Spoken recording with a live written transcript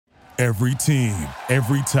Every team,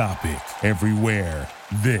 every topic, everywhere.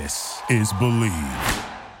 This is Believe.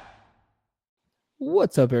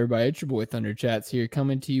 What's up, everybody? It's your boy Thunder Chats here,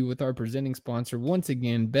 coming to you with our presenting sponsor once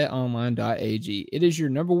again, betonline.ag. It is your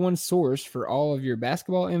number one source for all of your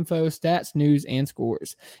basketball info, stats, news, and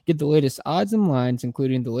scores. Get the latest odds and lines,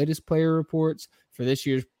 including the latest player reports for this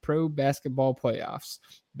year's pro basketball playoffs.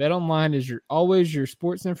 BetOnline is always your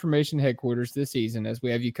sports information headquarters this season, as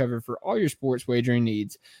we have you covered for all your sports wagering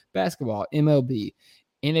needs: basketball, MLB,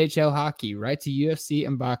 NHL hockey, right to UFC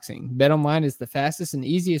and boxing. BetOnline is the fastest and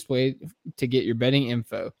easiest way to get your betting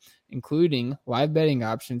info, including live betting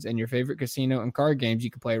options and your favorite casino and card games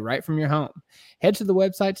you can play right from your home. Head to the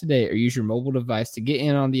website today or use your mobile device to get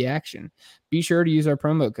in on the action. Be sure to use our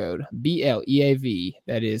promo code BLEAV,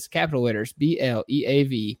 that is capital letters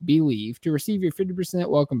BLEAV, BELIEVE, to receive your 50%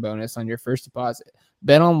 welcome bonus on your first deposit.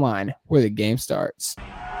 BetOnline, where the game starts.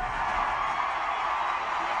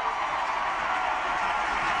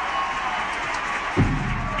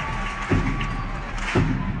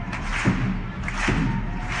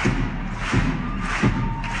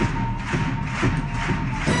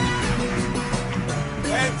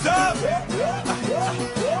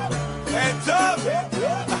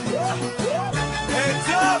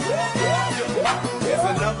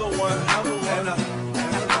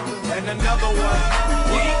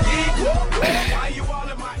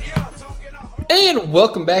 And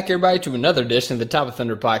welcome back, everybody, to another edition of the Top of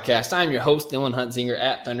Thunder podcast. I'm your host, Dylan Huntzinger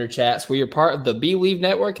at Thunder Chats. We are part of the Believe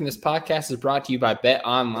Network, and this podcast is brought to you by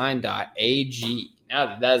betonline.ag.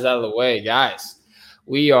 Now that is out of the way, guys,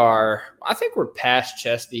 I think we're past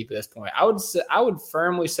chest deep at this point. I would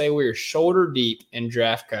firmly say we are shoulder deep in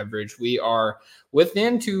draft coverage. We are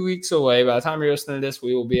within 2 weeks away. By the time you're listening to this,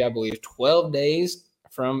 we will be, I believe, 12 days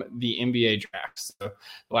from the NBA draft. So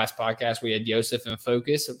the last podcast, we had Joseph in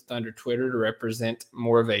focus of Thunder Twitter to represent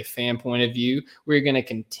more of a fan point of view. We're going to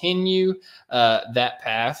continue that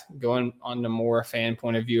path, going on to more fan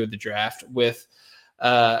point of view of the draft with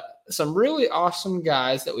some really awesome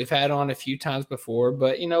guys that we've had on a few times before.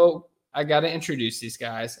 But, I got to introduce these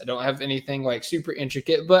guys. I don't have anything like super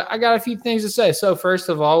intricate, but I got a few things to say. So first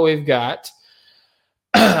of all, we've got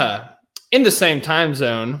in the same time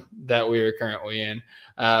zone that we are currently in,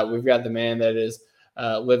 we've got the man that is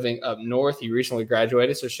living up north. He recently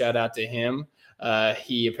graduated, so shout out to him.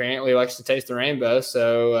 He apparently likes to taste the rainbow.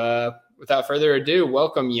 So without further ado,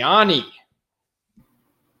 welcome Yanni.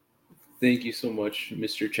 Thank you so much,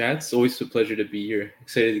 Mr. Chats. Always a pleasure to be here.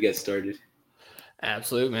 Excited to get started.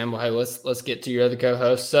 Absolutely, man. Well, hey, let's get to your other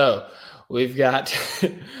co-host. So we've got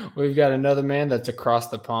another man that's across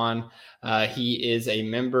the pond. He is a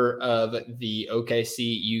member of the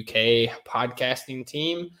OKC UK podcasting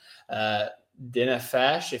team. Dinna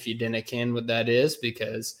Fash, if you didn't ken what that is,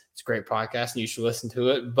 because it's a great podcast and you should listen to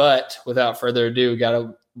it. But without further ado, we got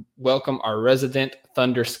to welcome our resident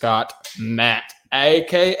Thunder Scott, Matt,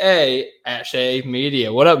 a.k.a. at Shea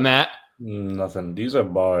Media. What up, Matt? Nothing. These are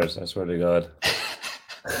bars, I swear to God.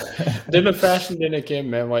 Dinna Fash and Dinna Ken,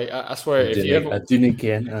 man. Like, I swear, if you ever... Dinna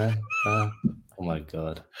Ken. Oh, my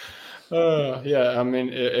God. Yeah, I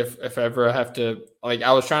mean, if ever I have to, like,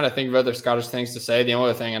 I was trying to think of other Scottish things to say. The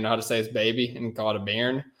only other thing I know how to say is baby and call it a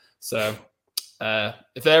bairn. So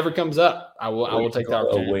if that ever comes up, I will take the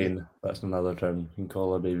opportunity. A wane. That's another term. You can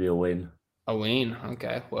call a baby a wane. A wane.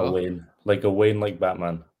 Okay. Well, a wane. Like a Wayne, like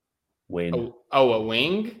Batman. Wayne. Oh, a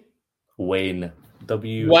wing? Wayne.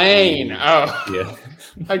 Wayne. Oh, yeah.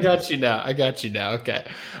 I got you now. Okay.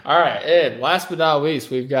 All right. And last but not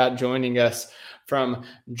least, we've got joining us from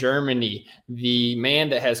Germany, the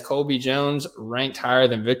man that has Colby Jones ranked higher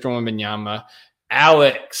than Victor Wembanyama,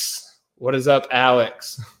 Alex. What is up,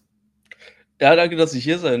 Alex? Ja, danke, dass ich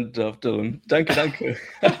hier sein darf, Dylan. Danke.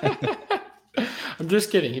 I'm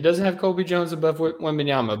just kidding. He doesn't have Colby Jones above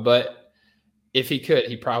Wembanyama, but if he could,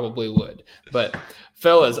 he probably would. But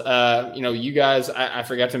fellas, you guys, I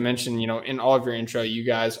forgot to mention, in all of your intro, you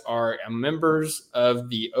guys are members of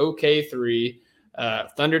the OK3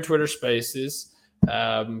 Thunder Twitter Spaces.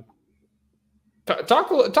 Talk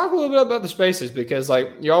a little bit about the Spaces, because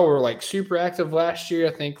like y'all were like super active last year.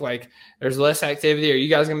 I think like there's less activity. Are you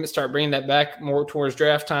guys going to start bringing that back more towards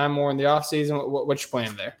draft time, more in the off season? What's your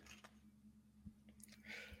plan there?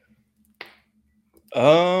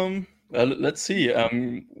 Let's see.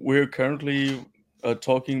 We're currently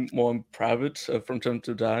talking more in private from time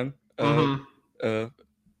to time,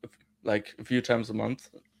 like a few times a month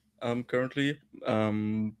currently.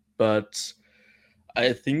 But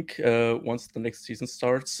I think once the next season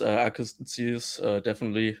starts, I could see us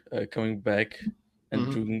definitely coming back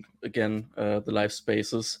and doing again the live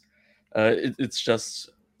spaces. It's just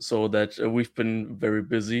so that we've been very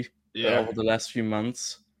busy over the last few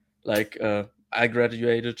months. Like I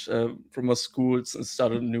graduated from a school and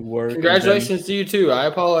started new work. Congratulations to you too. I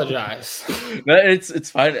apologize. No, it's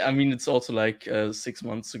fine. I mean, it's also like 6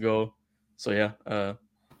 months ago. So yeah,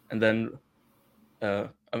 and then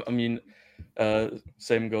I mean,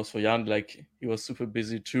 same goes for Jan. Like he was super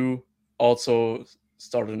busy too. Also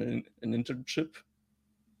started an internship,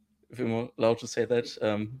 if I'm allowed to say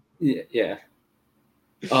that. Yeah.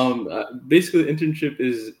 Basically, the internship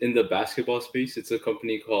is in the basketball space. It's a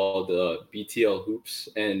company called BTL Hoops,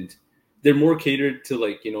 and they're more catered to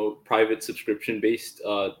like private subscription based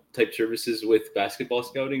type services with basketball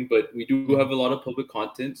scouting. But we do have a lot of public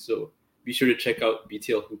content, so be sure to check out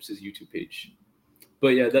BTL Hoops' YouTube page. But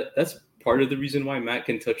yeah, that's part of the reason why Matt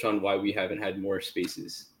can touch on why we haven't had more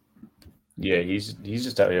spaces. Yeah, he's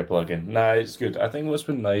just out here plugging. Nah, it's good. I think what's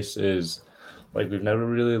been nice is like we've never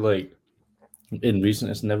really like in recent.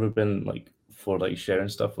 It's never been like for like sharing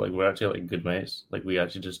stuff. Like we're actually like good mates. Like we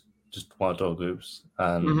actually just want to talk groups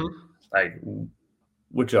and like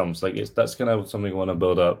we're chums. Like that's kind of something we want to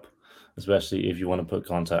build up, especially if you want to put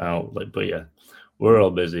content out. Like, but yeah, we're all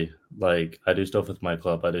busy. Like I do stuff with my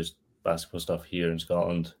club. I do basketball stuff here in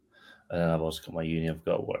Scotland, and I've also got my uni. I've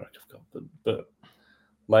got work. But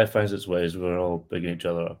life finds its ways. We're all bigging each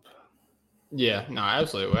other up. Yeah, no,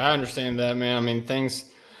 absolutely. I understand that, man. I mean, things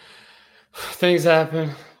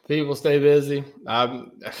happen. People stay busy.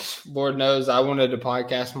 Lord knows I wanted to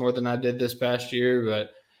podcast more than I did this past year,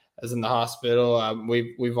 but as in the hospital,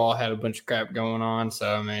 we've all had a bunch of crap going on.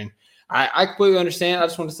 So, I mean, I completely understand. I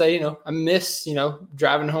just want to say, I miss,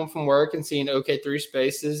 driving home from work and seeing OK3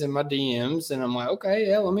 Spaces in my DMs. And I'm like, okay,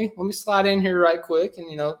 yeah, let me slide in here right quick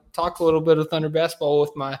and, talk a little bit of Thunder basketball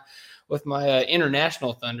with my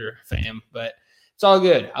international Thunder fam. But it's all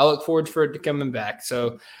good. I look forward for it to coming back.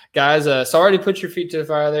 So, guys, sorry to put your feet to the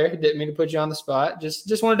fire there. Didn't mean to put you on the spot.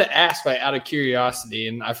 Just wanted to ask, like, out of curiosity,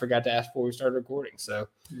 and I forgot to ask before we started recording. So,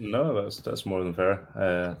 no, that's more than fair.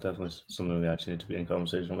 Definitely something we actually need to be in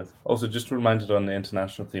conversation with. Also, just reminded on the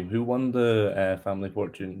international theme, who won the Family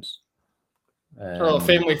Fortunes?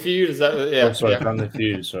 Family Feud, is that? Yeah. Oh, sorry, Family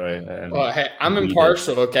Feud. Sorry. Well, hey, I'm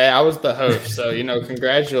impartial. Okay, I was the host, so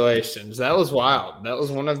congratulations. That was wild. That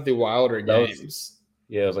was one of the wilder games.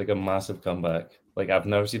 It was like a massive comeback. Like I've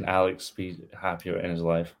never seen Alex be happier in his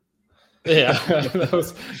life. Yeah, that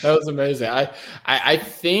was amazing. I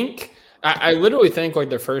think I literally think like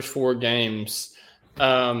the first 4 games,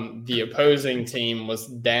 the opposing team was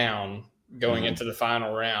down going into the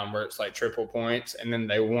final round where it's like triple points, and then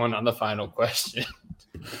they won on the final question.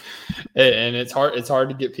 And it's hard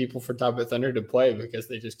to get people for Top of Thunder to play because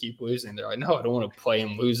they just keep losing. They're like, no, I don't want to play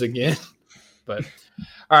and lose again. But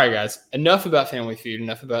all right, guys, enough about Family Feud,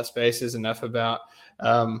 enough about spaces, enough about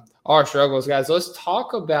our struggles, guys. Let's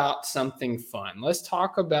talk about something fun. Let's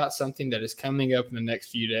talk about something that is coming up in the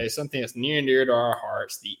next few days, something that's near and dear to our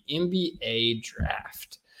hearts, the NBA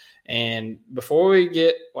draft. And before we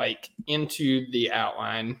get into the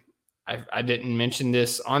outline, I didn't mention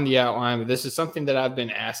this on the outline, but this is something that I've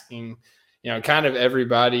been asking, kind of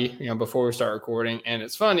everybody, before we start recording. And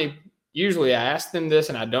it's funny. Usually I ask them this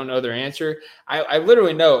and I don't know their answer. I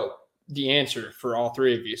literally know the answer for all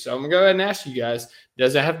 3 of you. So I'm going to go ahead and ask you guys,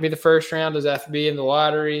 does it have to be the first round? Does it have to be in the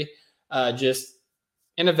lottery? Just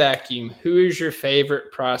in a vacuum, who is your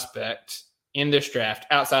favorite prospect in this draft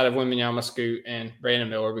outside of Wembanyama, Scoot, and Brandon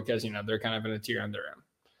Miller, because, they're kind of in a tier on their own.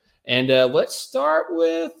 And let's start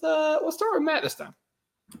with Matt this time.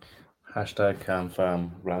 Hashtag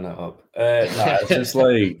CamFam ran it up. It's just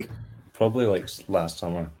probably last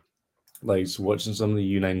summer. Watching some of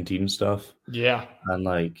the U19 stuff. Yeah. And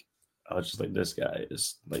I was just like, this guy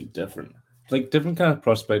is different. Different kind of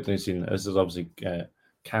prospect I've seen. This is obviously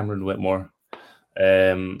Cameron Whitmore.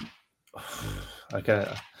 It's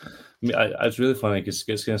really funny because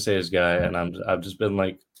it's gonna say his guy, and I've just been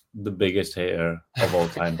the biggest hater of all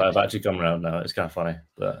time. But I've actually come around now. It's kind of funny.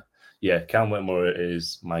 But yeah, Cam Whitmore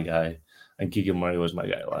is my guy, and Keegan Murray was my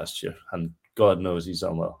guy last year, and God knows he's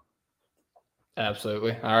done well.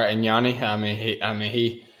 Absolutely. All right, and Yanni,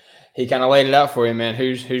 he kind of laid it out for you, man.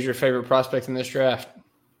 Who's your favorite prospect in this draft?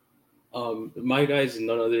 My guy is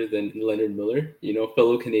none other than Leonard Miller.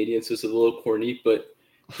 Fellow Canadian, so it's a little corny, but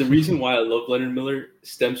the reason why I love Leonard Miller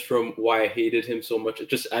stems from why I hated him so much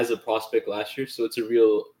just as a prospect last year. So it's a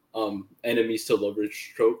real enemies to lovers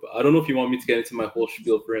trope. I don't know if you want me to get into my whole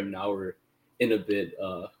spiel for him now or in a bit,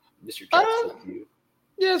 Mr. Jackson.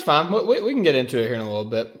 Yeah, it's fine. We can get into it here in a little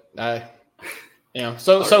bit.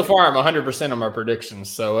 So far I'm 100% on my predictions.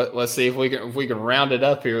 So let's see if we can round it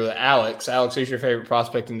up here with Alex. Alex, who's your favorite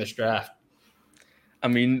prospect in this draft? I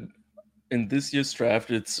mean, in this year's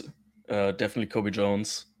draft, it's definitely Kobe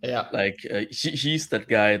Jones. Yeah. Like he's that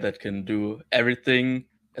guy that can do everything,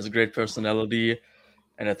 has a great personality,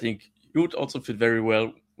 and I think he would also fit very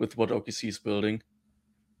well with what OKC is building.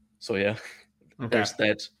 So yeah, Okay. there's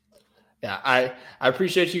that. Yeah, I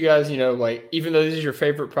appreciate you guys, like even though these are your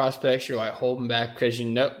favorite prospects, you're like holding back because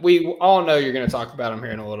we all know you're going to talk about them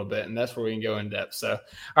here in a little bit, and that's where we can go in depth. So,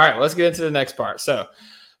 all right, let's get into the next part. So,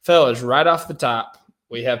 fellas, right off the top,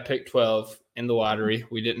 we have pick 12 in the lottery.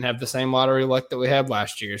 We didn't have the same lottery luck that we had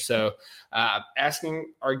last year. So,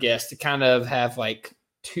 asking our guests to kind of have like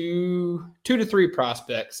two to three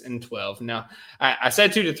prospects in 12. Now, I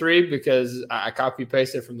said 2 to 3 because I copy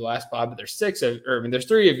pasted from the last pod, but there's there's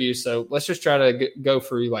 3 of you. So let's just try to go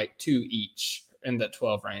for like 2 each in that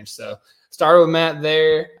 12 range. So start with Matt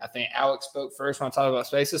there. I think Alex spoke first when I talked about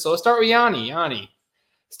spaces. So let's start with Yanni. Yanni,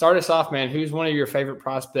 start us off, man. Who's one of your favorite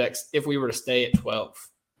prospects if we were to stay at 12?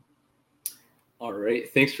 All right.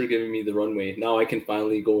 Thanks for giving me the runway. Now I can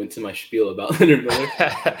finally go into my spiel about Leonard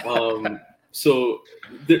Miller. So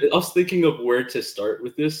I was thinking of where to start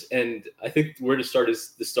with this, and I think where to start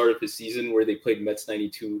is the start of his season where they played Mets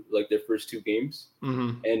 92, like their first 2 games.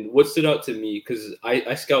 Mm-hmm. And what stood out to me, because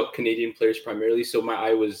I scout Canadian players primarily, so my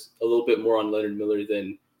eye was a little bit more on Leonard Miller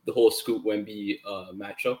than the whole Scoot Wemby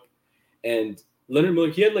matchup. And Leonard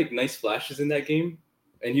Miller, he had like nice flashes in that game,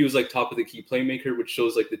 and he was like top of the key playmaker, which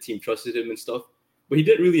shows like the team trusted him and stuff. But he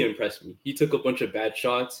didn't really impress me. He took a bunch of bad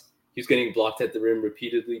shots. He was getting blocked at the rim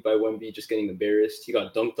repeatedly by Wemby, just getting embarrassed. He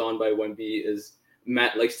got dunked on by Wemby, as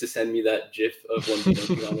Matt likes to send me that gif of Wemby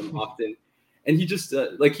dunking on him often. And he just,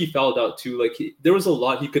 he fouled out too. There was a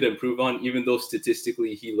lot he could improve on, even though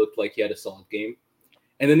statistically he looked like he had a solid game.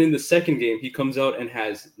 And then in the second game, he comes out and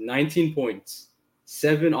has 19 points,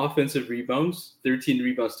 7 offensive rebounds, 13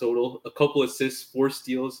 rebounds total, a couple assists, 4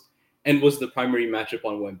 steals, and was the primary matchup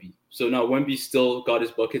on Wemby. So now Wemby still got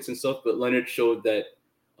his buckets and stuff, but Leonard showed that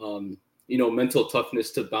mental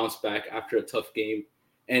toughness to bounce back after a tough game.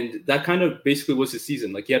 And that kind of basically was his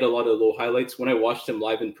season. Like, he had a lot of low highlights. When I watched him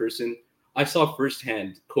live in person, I saw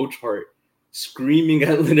firsthand Coach Hart screaming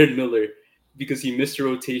at Leonard Miller because he missed a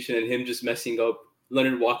rotation and him just messing up.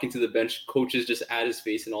 Leonard walking to the bench, coaches just at his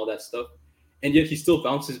face and all that stuff. And yet he still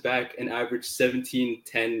bounces back and averaged 17,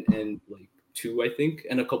 10, and 2, I think,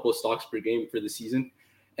 and a couple of stocks per game for the season.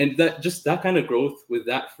 And that kind of growth with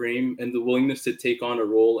that frame and the willingness to take on a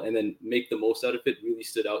role and then make the most out of it really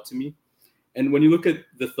stood out to me. And when you look at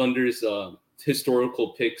the Thunder's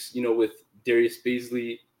historical picks, with Darius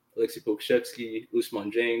Baisley, Alexei Pokusevsky,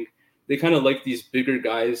 Ousmane Dieng, they kind of like these bigger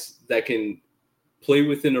guys that can play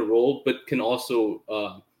within a role, but can also,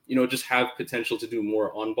 just have potential to do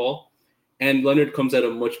more on ball. And Leonard comes at a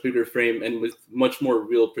much bigger frame and with much more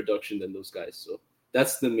real production than those guys. So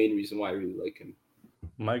that's the main reason why I really like him.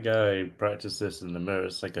 My guy practiced this in the mirror.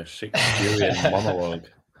 It's like a Shakespearean monologue.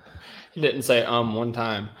 He didn't say one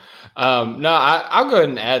time. No, I'll go ahead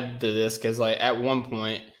and add to this because at one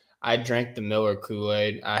point I drank the Miller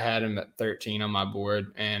Kool-Aid. I had him at 13 on my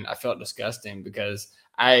board, and I felt disgusting because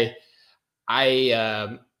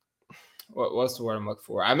what's the word I'm looking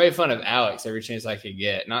for? I made fun of Alex every chance I could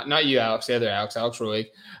get. Not you, Alex, the other Alex Ruig,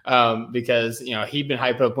 because he'd been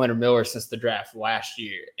hyped up Leonard Miller since the draft last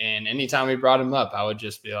year, and anytime we brought him up, I would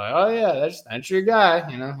just be like, "Oh yeah, that's your guy.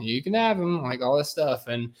 You can have him," like all this stuff.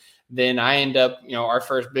 And then I end up, our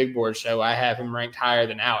first big board show, I have him ranked higher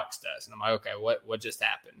than Alex does, and I'm like, okay, what just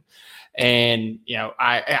happened? And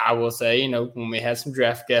I will say, when we had some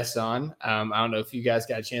draft guests on, I don't know if you guys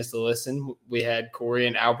got a chance to listen. We had Corey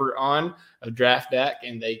and Albert on of Draft Deck,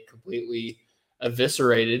 and they completely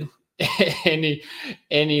eviscerated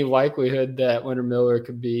any likelihood that Leonard Miller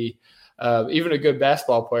could be even a good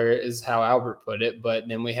basketball player, is how Albert put it. But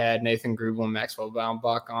then we had Nathan Grubel and Maxwell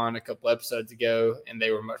Baumbach on a couple episodes ago, and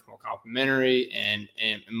they were much more complimentary and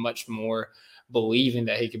much more believing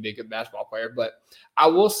that he could be a good basketball player. But I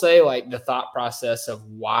will say, the thought process of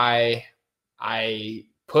why I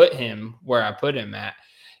put him where I put him at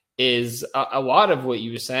is a lot of what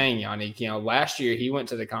you were saying, Yannick. Last year he went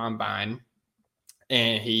to the combine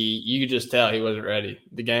and you could just tell he wasn't ready.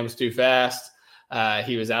 The game was too fast.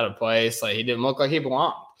 He was out of place. He didn't look like he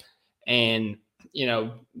belonged. And,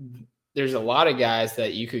 there's a lot of guys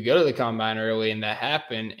that you could go to the combine early and that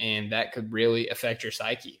happened, and that could really affect your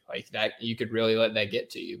psyche. That you could really let that get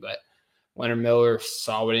to you. But Leonard Miller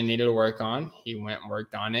saw what he needed to work on. He went and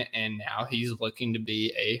worked on it, and now he's looking to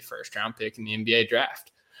be a first-round pick in the NBA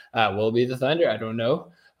draft. Will it be the Thunder? I don't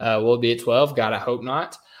know. Will it be at 12? God, I hope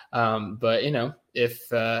not. But,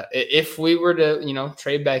 if we were to,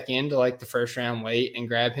 trade back into the first round late and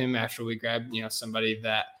grab him after we grab, somebody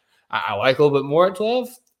that I like a little bit more at 12,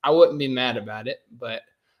 I wouldn't be mad about it. But,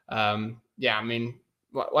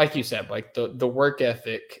 like you said, like the work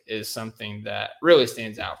ethic is something that really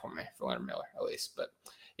stands out for me for Leonard Miller, at least. But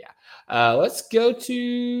yeah, let's go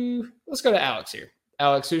to Alex here.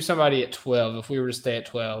 Alex, who's somebody at 12? If we were to stay at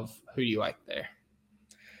 12, who do you like there?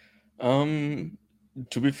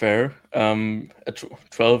 To be fair, at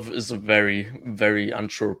 12 is a very, very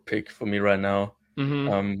unsure pick for me right now.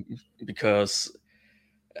 Because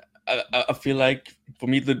I feel like for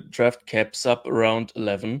me the draft caps up around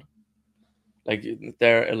 11. Like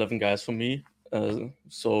there are 11 guys for me.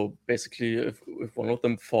 So basically, if one of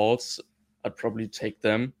them falls, I'd probably take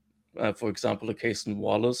them. For example, a Cason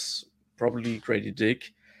Wallace, probably Grady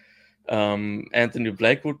Dick. Anthony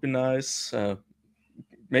Black would be nice.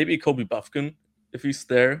 Maybe Kobe Buffkin if he's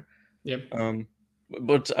there. Yep.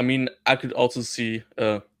 But I mean, I could also see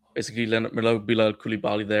basically Leonard Miller, Bilal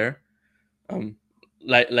Koulibaly there.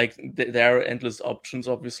 There are endless options,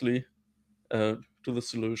 obviously, to the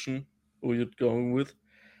solution who you're going with.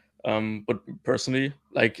 But personally,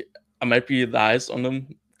 like I might be the eyes on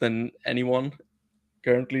them than anyone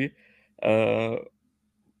currently. But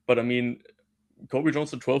I mean, Kobe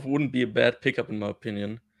Jones at 12 wouldn't be a bad pickup in my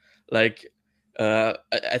opinion. Like,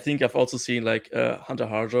 I think I've also seen like Hunter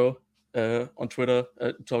Harjo on Twitter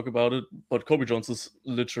talk about it. But Kobe Jones is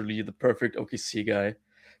literally the perfect OKC guy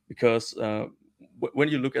because when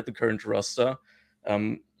you look at the current roster,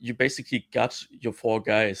 you basically got your 4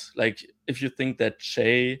 guys. Like, if you think that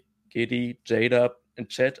Shea, Giddy, J-Dub, and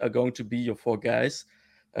Chet are going to be your 4 guys,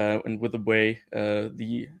 and with the way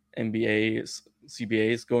the NBA, CBA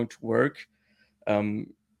is going to work,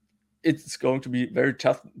 it's going to be very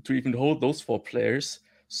tough to even hold those 4 players.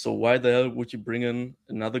 So why the hell would you bring in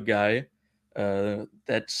another guy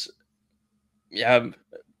that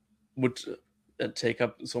would take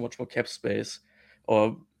up so much more cap space,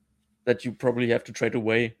 or that you probably have to trade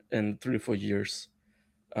away in 3 or 4 years?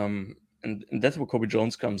 And that's where Kobe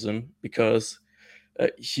Jones comes in, because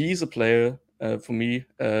he's a player for me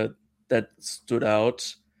that stood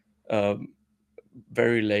out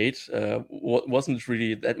very late. Wasn't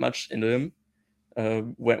really that much into him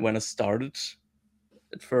when I started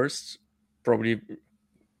at first. Probably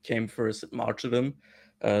came first at Martyrdom,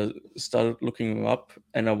 started looking him up,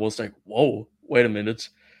 and I was like, whoa, wait a minute.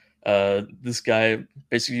 This guy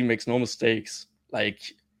basically makes no mistakes. Like,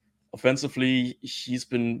 offensively, he's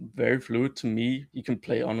been very fluid to me. He can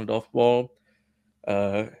play on and off ball.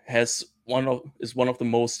 Is one of the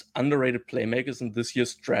most underrated playmakers in this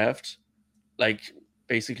year's draft. Like,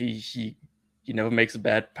 basically, he never makes a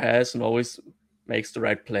bad pass and always makes the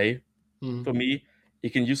right play. For me, he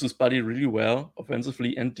can use his body really well,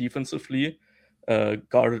 offensively and defensively,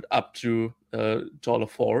 guarded up to taller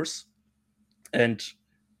 4s, and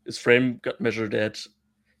his frame got measured at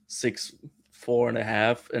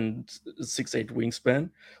 6'4.5" and 6'8" wingspan,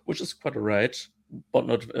 which is quite alright, but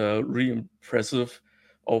not really impressive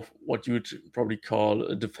of what you would probably call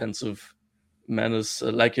a defensive menace,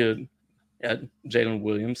 like a Jalen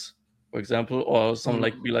Williams, for example, or someone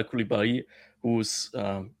like Bilal Koulibaly, who's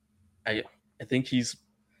I think he's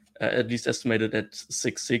at least estimated at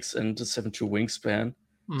 6'6" and a 7'2" wingspan,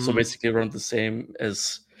 so basically around the same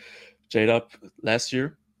as J-Dub last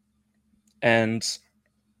year. And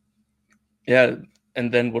and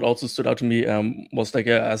then what also stood out to me was like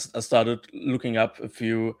I started looking up a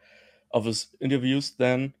few of his interviews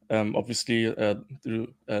then. Obviously,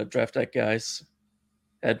 the draft tag guys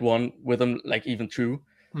had one with him, like even 2.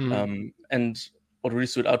 And what really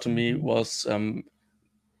stood out to me was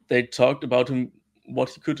they talked about him, what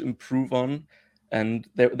he could improve on, and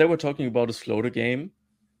they were talking about his floater game.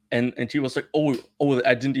 And he was like, oh,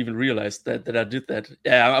 I didn't even realize that I did that.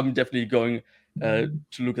 Yeah, I'm definitely going to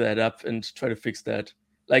look that up and try to fix that.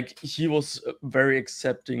 Like, he was very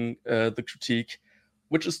accepting the critique,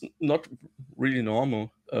 which is not really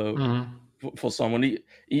normal for someone.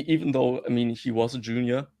 Even though, I mean, he was a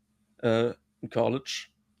junior in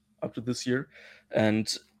college up to this year,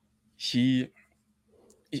 and he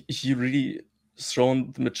really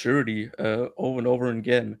shown the maturity over and over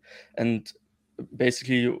again. And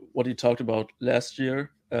basically what he talked about last year,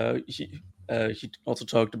 he also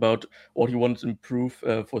talked about what he wanted to improve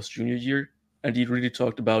for his junior year, and he really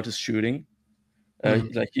talked about his shooting.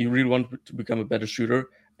 Like, he really wanted to become a better shooter,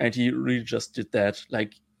 and he really just did that.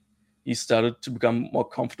 Like, he started to become more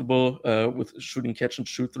comfortable with shooting catch and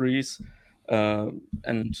shoot threes,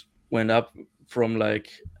 and went up from like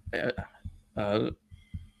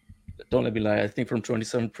don't let me lie, I think from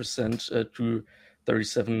 27% to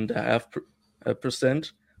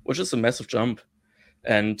 37.5%, which is a massive jump.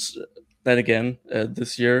 And then again,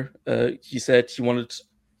 this year, he said he wanted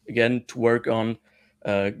again to work on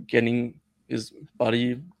getting his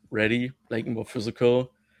body ready, like more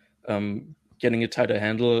physical, getting a tighter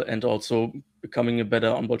handle, and also becoming a better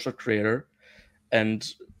on-ball shot creator. And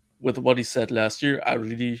with what he said last year, I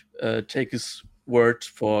really take his word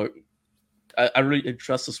for. I really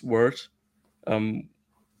trust his word,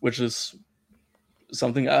 which is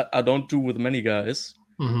something I don't do with many guys.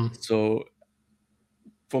 Mm-hmm. So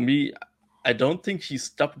for me, I don't think he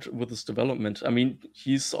stopped with his development. I mean,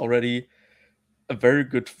 he's already a very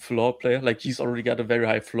good floor player. Like, he's already got a very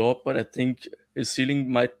high floor, but I think his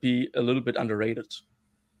ceiling might be a little bit underrated.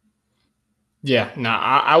 Yeah, no,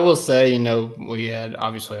 I will say, we had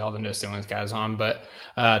obviously all the no ceilings guys on, but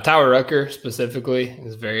Tyler Rucker specifically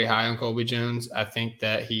is very high on Colby Jones. I think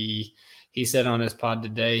that he said on his pod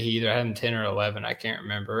today he either had him 10 or 11. I can't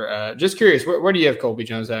remember. Just curious, where do you have Colby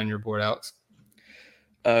Jones at on your board, Alex?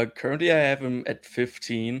 Currently, I have him at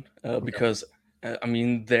 15 because, I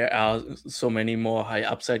mean, there are so many more high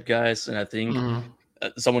upside guys, and I think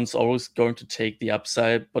someone's always going to take the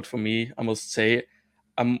upside. But for me, I must say,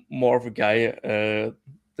 I'm more of a guy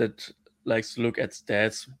that likes to look at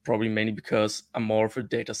stats, probably mainly because I'm more of a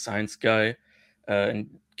data science guy and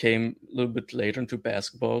came a little bit later into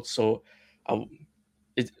basketball. So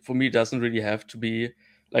for me, it doesn't really have to be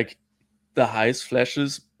like the highest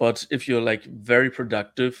flashes, but if you're like very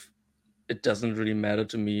productive, it doesn't really matter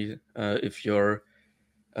to me if you're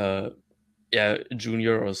a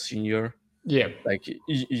junior or senior. Yeah, like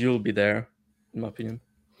you'll be there, in my opinion.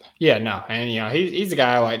 Yeah, no, and he's a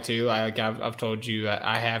guy I like too. I've told you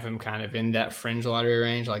I have him kind of in that fringe lottery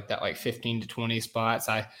range, like that, like 15 to 20 spots.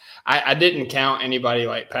 I didn't count anybody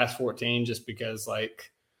like past 14 just because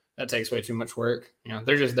like that takes way too much work.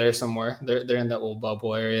 They're just there somewhere. They're in that little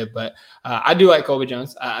bubble area. But I do like Colby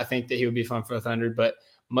Jones. I think that he would be fun for the Thunder. But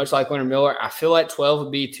much like Leonard Miller, I feel like 12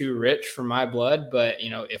 would be too rich for my blood. But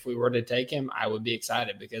if we were to take him, I would be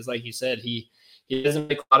excited because, like you said, he doesn't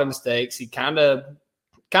make a lot of mistakes. He kind of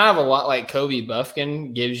a lot like Kobe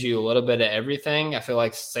Buffkin, gives you a little bit of everything. I feel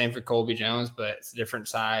like same for Colby Jones, but it's a different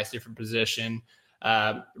size, different position.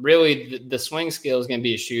 Really, the swing skill is going to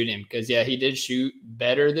be a shooting because, he did shoot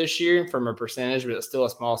better this year from a percentage, but it's still a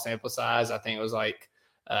small sample size. I think it was like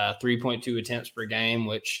 3.2 attempts per game,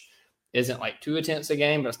 which isn't like 2 attempts a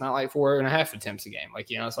game, but it's not like 4.5 attempts a game.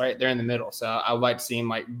 It's right there in the middle. So I would like to see him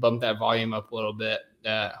like bump that volume up a little bit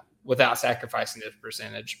without sacrificing this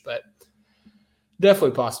percentage, but definitely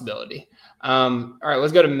a possibility. All right,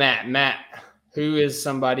 let's go to Matt. Matt, who is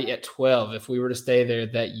somebody at 12 if we were to stay there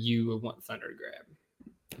that you would want Thunder to grab?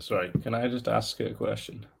 Sorry, can I just ask a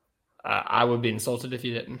question? I would be insulted if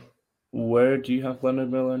you didn't. Where do you have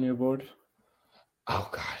Leonard Miller on your board? Oh,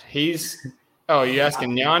 God. Are you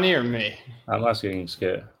asking Yanni or me? I'm asking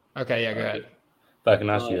Skit. Okay, yeah, go ahead. But I can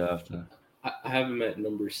ask you after. I have him at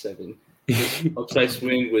number 7. Upside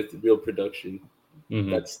swing with real production.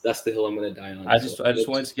 Mm-hmm. That's the hill I'm going to die on. I just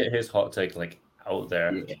wanted to get his hot take out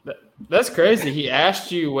there. Yeah. That's crazy. He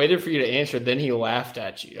asked you, waited for you to answer, then he laughed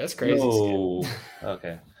at you. That's crazy. No.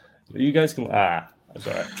 Okay. You guys can. I'm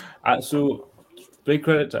sorry. So big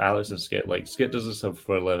credit to Alex and Skit. Like, Skit does this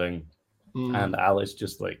for a living, and Alex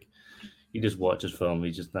just he just watches film.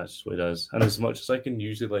 That's just what he does. And as much as I can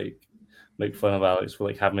usually make fun of Alex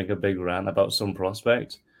for having a big rant about some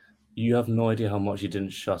prospect, you have no idea how much he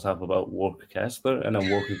didn't shut up about Walker Kessler, and then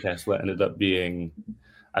Walker Kessler ended up being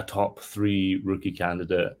a top 3 rookie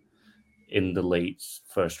candidate in the late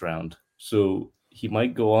first round. So he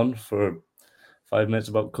might go on for 5 minutes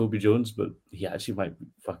about Colby Jones, but he actually might be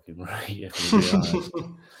fucking right if we're honest.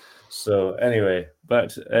 So anyway, but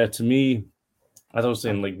to me, as I was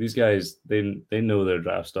saying, these guys, they know their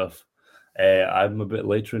draft stuff. I'm a bit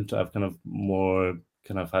later into. I've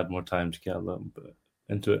had more time to get a little bit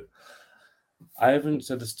into it. I haven't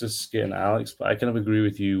said this to Skit and Alex, but I kind of agree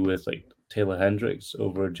with you with Taylor Hendricks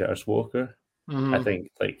over Jarris Walker. Mm-hmm. I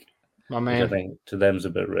think my man. I think to them's a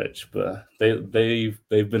bit rich, but they've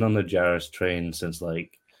been on the Jarris train since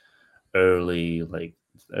early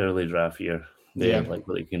draft year. They have what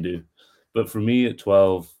they can do. But for me at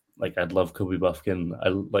 12, I'd love Kobe Buffkin. I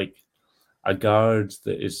like a guard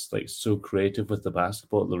that is so creative with the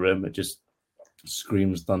basketball at the rim. It just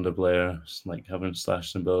screams Thunder Blair. It's having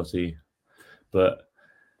slashing ability. But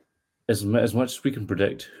as much as we can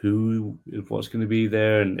predict what's going to be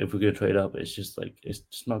there, and if we're going to trade up, it's just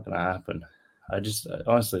not going to happen.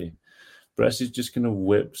 Honestly, Brett is just going to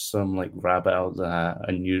whip some rabbit out of the hat,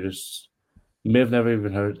 and you just may have never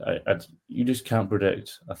even heard. You just can't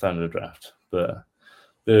predict a Thunder draft. But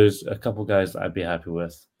there's a couple guys that I'd be happy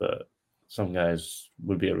with, but some guys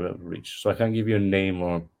would be a real reach. So I can't give you a name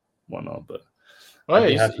or whatnot, but I'd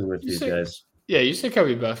be happy with these guys. Yeah, you say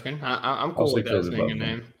Kobe Buffkin. I'm cool with that as being a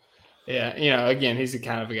name. Yeah, again, he's the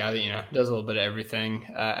kind of a guy that, does a little bit of everything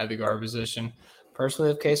at the guard position.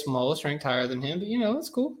 Personally, if Case Wallace ranked higher than him, but, it's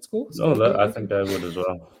cool. It's cool. No, that I think I would as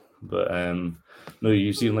well. But no,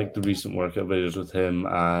 you've seen like the recent workout videos with him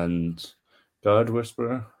and Guard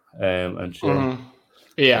Whisperer and Shea. Mm-hmm.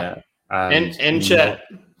 Yeah. And Chet.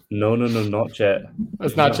 No, not Chet.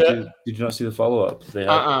 That's not Chet? Did you not see the follow-up? They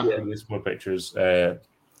had more pictures. I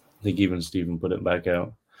think even Steven put it back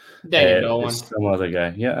out. Dang, no one. It's some other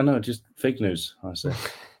guy. Yeah, I know, just fake news, honestly.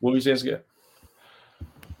 What were you saying, Skip?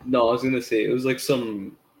 No, I was gonna say it was like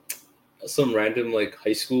some random like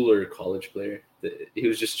high school or college player. He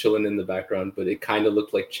was just chilling in the background, but it kind of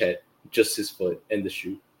looked like Chet, just his foot and the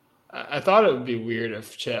shoe. I thought it would be weird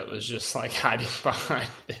if Chet was just like hiding behind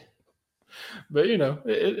it. But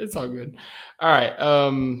it's all good. All right.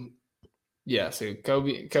 Yeah, so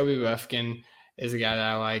Kobe Buffkin is a guy that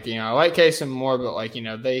I like. I like Kaysen more, but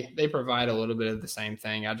they provide a little bit of the same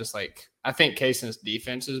thing. I think Kaysen's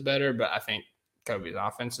defense is better, but I think Kobe's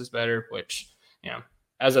offense is better, which,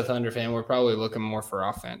 as a Thunder fan, we're probably looking more for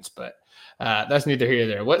offense, but that's neither here nor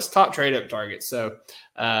there. What's top trade-up targets? So,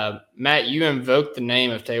 Matt, you invoked the name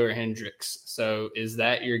of Taylor Hendricks. So is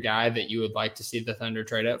that your guy that you would like to see the Thunder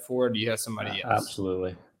trade up for, or do you have somebody else?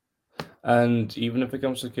 Absolutely. And even if it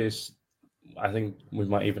comes to the case, I think we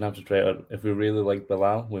might even have to trade up. If we really like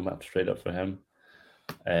Bilal, we might have to trade up for him.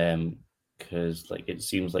 Because it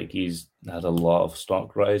seems like he's had a lot of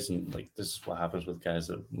stock rise, and this is what happens with guys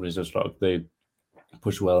that raise their stock. They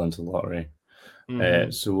push well into the lottery.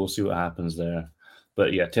 Mm-hmm. So we'll see what happens there.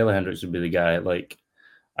 But yeah, Taylor Hendricks would be the guy.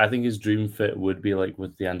 I think his dream fit would be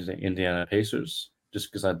with the Indiana Pacers,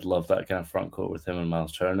 just because I'd love that kind of front court with him and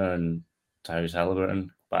Miles Turner and Tyrese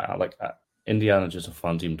Halliburton. But Indiana's just a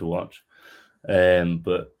fun team to watch.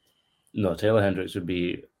 But no, Taylor Hendricks would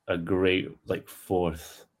be a great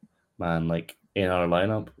fourth man in our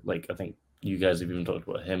lineup. I think you guys have even talked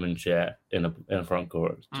about him and Chet in a front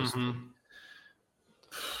court. Just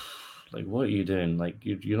what are you doing?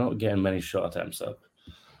 You're not getting many shot attempts up.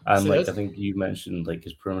 And I think you mentioned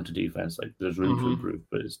his perimeter defense. There's room to improve,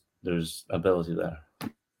 but there's ability there.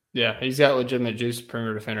 Yeah, he's got legitimate juice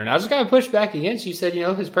perimeter defender. And I was just going to push back against you. Said,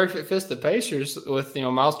 his perfect fit's the Pacers with,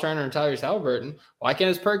 Miles Turner and Tyrese Halliburton. Why can't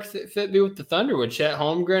his perfect fit be with the Thunder with Chet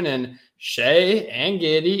Holmgren and Shea and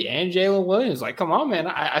Giddey and Jalen Williams? Come on, man.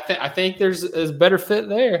 I think there's a better fit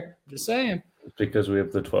there. Just saying. Because we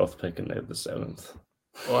have the 12th pick and they have the 7th.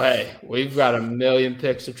 Well, hey, we've got a million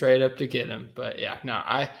picks to trade up to get him. But yeah, no,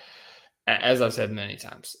 as I've said many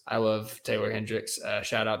times, I love Taylor Hendricks.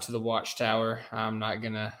 Shout out to the Watchtower. I'm not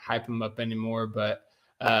going to hype him up anymore, but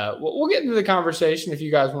we'll get into the conversation if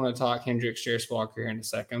you guys want to talk Hendricks, Jarris Walker here in a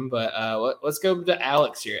second. But let's go to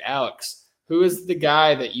Alex here. Alex, who is the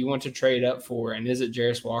guy that you want to trade up for, and is it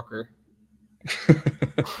Jarris Walker?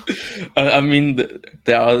 I mean,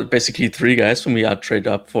 there are basically three guys for me I'd trade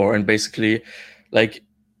up for, and basically,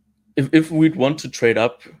 if we'd want to trade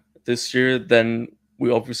up this year, then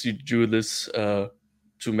we obviously do this to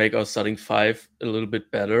make our starting five a little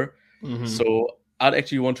bit better. Mm-hmm. So I'd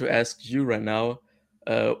actually want to ask you right now,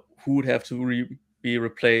 who would have to be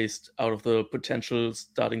replaced out of the potential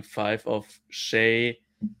starting five of Shea,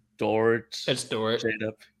 Dort, It's Dort,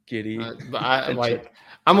 J-Dub, Giddey. But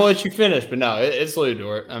I'm gonna let you finish, but no, it's Lou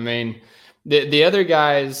Dort. I mean, the other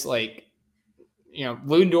guys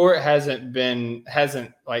Lou Dort hasn't Sam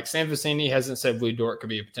Vecini hasn't said Lou Dort could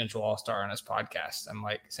be a potential all-star on his podcast. And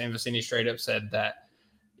Sam Vecini straight up said that,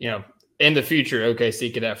 in the future,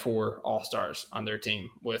 OKC could have 4 all-stars on their team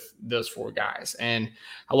with those 4 guys. And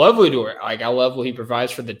I love Lou Dort. I love what he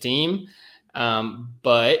provides for the team.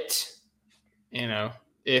 But,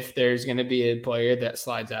 if there's going to be a player that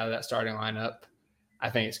slides out of that starting lineup, I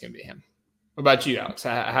think it's going to be him. What about you, Alex?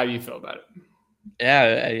 How do you feel about it? Yeah,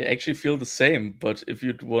 I actually feel the same. But if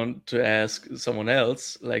you'd want to ask someone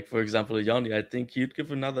else, for example, Yanni, I think he'd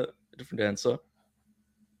give a different answer.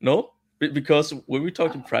 No? Because when we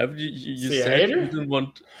talked in private, you said you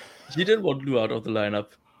didn't want Lou out of the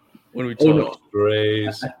lineup when we talked.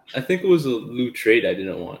 No. I think it was a Lou trade I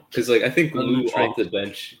didn't want. Because I think Lou off the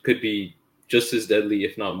bench could be just as deadly,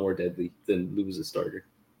 if not more deadly, than Lou as a starter.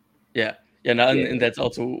 Yeah. Yeah, and that's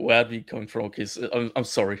also where I'd be coming from. Okay, so I'm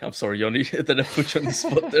sorry, Yanni, that I put you on the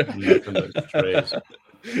spot there. Nothing but trades.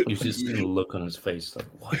 You just see the look on his face,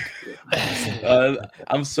 what?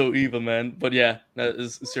 I'm so evil, man. But yeah,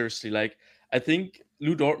 seriously, I think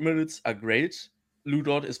Lou Dort minutes are great. Lou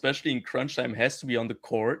Dort, especially in crunch time, has to be on the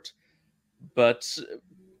court. But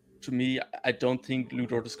to me, I don't think Lou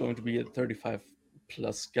Dort is going to be a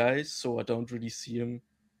 35-plus guy, so I don't really see him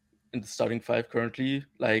in the starting five currently.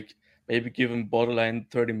 Maybe give him borderline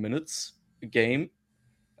 30 minutes a game.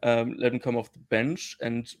 let him come off the bench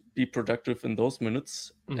and be productive in those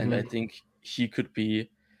minutes. And I think he could be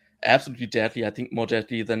absolutely deadly. I think more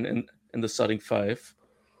deadly than in the starting five.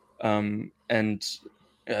 That's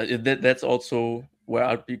also where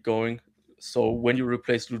I'd be going. So when you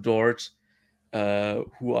replace Lou Dort,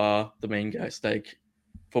 who are the main guys? Like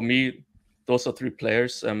for me, those are three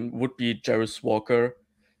players. Would be Jarvis Walker,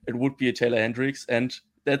 it would be a Taylor Hendricks, and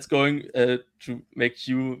that's going to make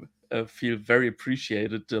you feel very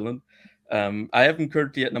appreciated, Dylan. I have him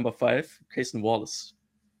currently at number 5, Cason Wallace.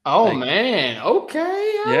 Oh man,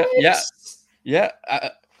 okay, Alex. Yeah.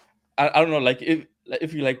 I don't know. Like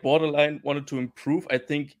if you like borderline wanted to improve, I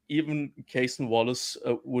think even Cason Wallace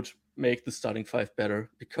would make the starting 5 better,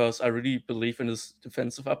 because I really believe in his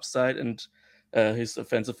defensive upside and his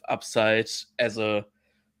offensive upside as a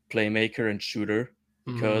playmaker and shooter.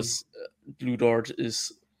 Because Lou Dort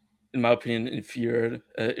is, in my opinion, inferior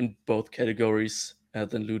in both categories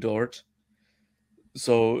than Lou Dort.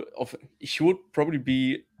 So he would probably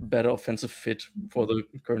be a better offensive fit for the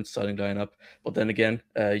current starting lineup. But then again,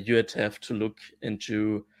 you'd have to look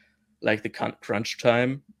into like the crunch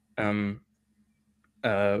time. And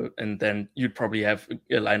then you'd probably have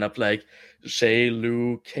a lineup like Shea,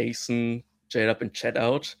 Lou, Cason, J-Dub, and Chet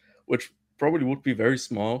out, which probably would be very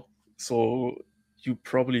small. So you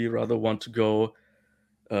probably rather want to go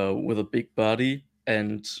with a big body.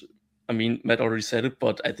 And I mean, Matt already said it,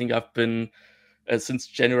 but I think I've been since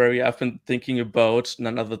January, I've been thinking about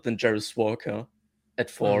none other than Jarvis Walker at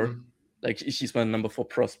 4. Like he's my number 4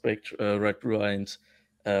 prospect, right behind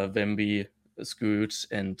Wemby, Scoot,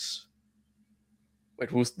 and wait,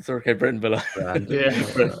 who's the third guy? Brandon Miller.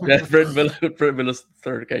 Brandon Miller's the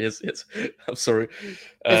third guy. Yes. I'm sorry.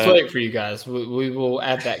 It's late for you guys. We will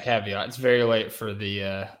add that caveat. It's very late for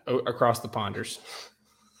the across the ponders.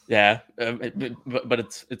 Yeah, but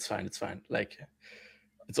it's fine. It's fine. Like.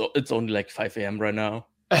 It's only like 5 a.m. right now.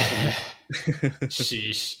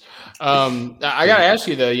 Sheesh. I gotta ask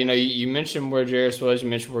you though. You mentioned where Jarvis was. You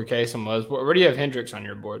mentioned where Cason was. Where do you have Hendricks on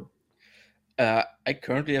your board? I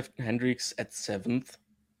currently have Hendricks at 7th.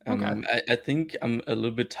 Okay. I think I'm a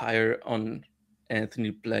little bit higher on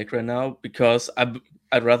Anthony Black right now, because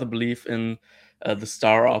I'd rather believe in the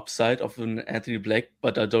star upside of an Anthony Black,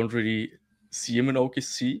 but I don't really see him in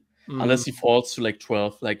OKC unless he falls to like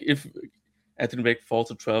 12. Like if Anthony Black falls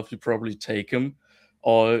to 12, you probably take him,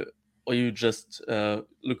 or you just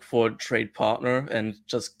look for a trade partner and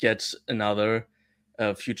just get another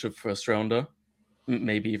future first rounder,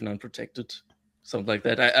 maybe even unprotected, something like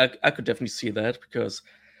that. I could definitely see that, because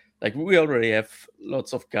like we already have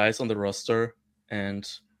lots of guys on the roster, and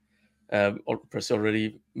Percy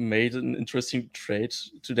already made an interesting trade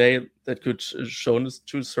today that could show us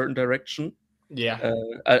to a certain direction. Yeah.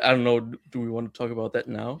 I don't know. Do we want to talk about that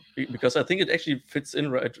now? Because I think it actually fits in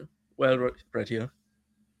right here.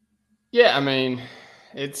 Yeah, I mean,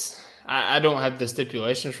 I don't have the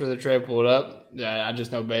stipulations for the trade pulled up. I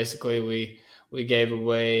just know basically we gave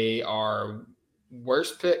away our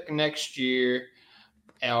worst pick next year,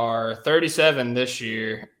 our 37 this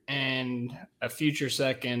year, and a future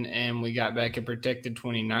second, and we got back a protected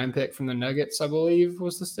 29 pick from the Nuggets, I believe,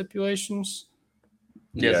 was the stipulations.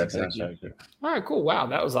 Yes, exactly. All right, cool. Wow,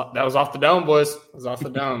 that was off the dome, boys. It was off the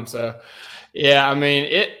dome. So, yeah, I mean,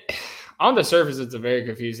 it on the surface, it's a very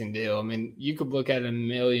confusing deal. I mean, you could look at it in a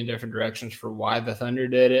million different directions for why the Thunder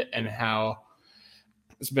did it and how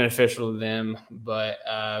it's beneficial to them. But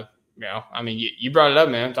I mean, you brought it up,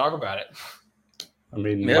 man. Talk about it. I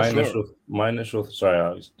mean, my initial. Sorry,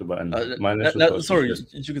 Alex. My initial. Sorry,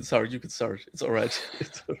 you can start. It's all right. I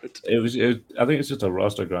think it's just a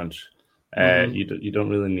roster crunch. You don't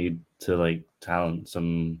really need to like talent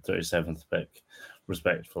some 37th pick,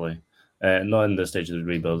 respectfully. Not in this stage of the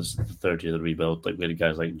rebuild. It's the 30th of the rebuild. Like we had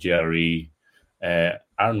guys like GRE,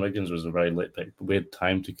 Aaron Wiggins was a very late pick, but we had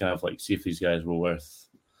time to kind of like see if these guys were worth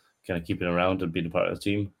kind of keeping around and being a part of the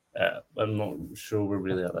team. I'm not sure we're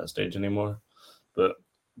really at that stage anymore. But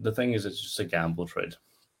the thing is, it's just a gamble trade,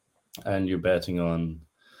 and you're betting on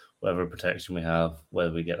whatever protection we have,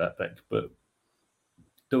 whether we get that pick. But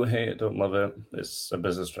don't hate it, don't love it. It's a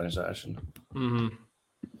business transaction. Mm-hmm.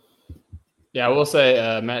 Yeah, I will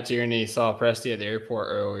say Matt Tierney saw Presti at the airport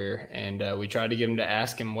earlier, and we tried to get him to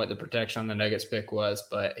ask him what the protection on the Nuggets pick was,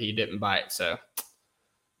 but he didn't bite, so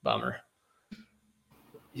bummer.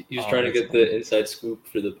 He was trying to get the inside scoop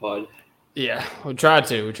for the pod. Yeah, we tried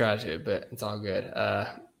to, but it's all good.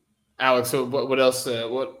 Alex, so what else?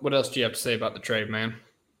 What else do you have to say about the trade, man?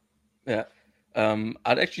 Yeah,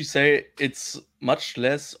 I'd actually say it's much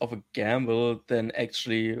less of a gamble than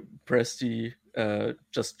actually Presti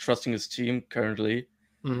just trusting his team currently.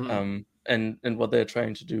 and what they're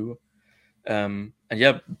trying to do. And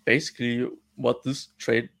yeah, basically what this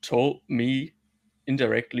trade told me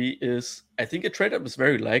indirectly is I think a trade up is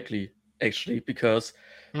very likely, actually, because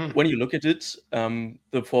when you look at it,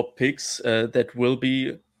 the 4 picks that will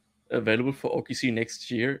be available for OKC next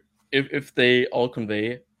year, if they all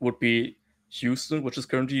convey, would be Houston, which is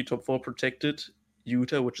currently top 4 protected,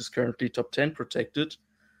 Utah, which is currently top 10 protected,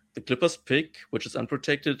 the Clippers pick, which is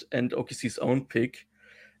unprotected, and OKC's own pick.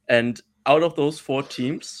 And out of those 4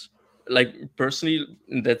 teams, like personally,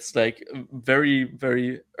 that's like very,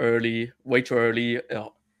 very early, way too early, a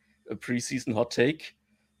preseason hot take.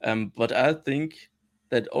 But I think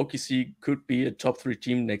that OKC could be a top 3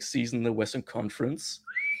 team next season in the Western Conference.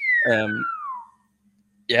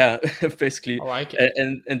 Yeah, basically, I like it.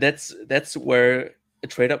 And that's where a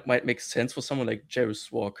trade up might make sense for someone like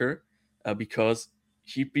Jarvis Walker, because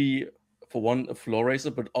he'd be, for one, a floor raiser,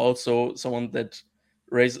 but also someone that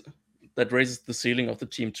raises the ceiling of the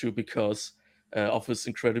team too, because of his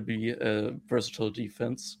incredibly versatile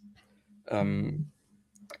defense. And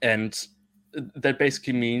that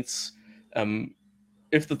basically means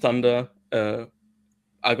if the Thunder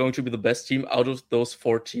are going to be the best team out of those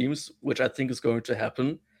 4 teams, which I think is going to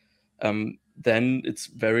happen, then it's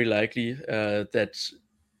very likely that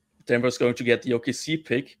Denver is going to get the OKC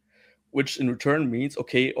pick, which in return means,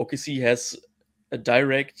 okay, OKC has a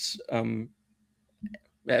direct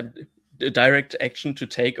action to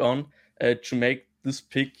take on to make this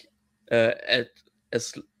pick at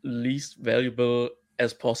as least valuable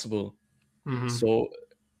as possible. Mm-hmm. So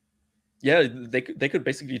yeah, they could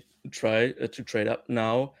basically try to trade up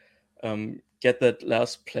now, get that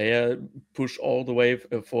last player, push all the way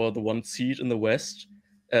for the 1 seed in the West,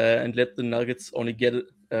 and let the Nuggets only get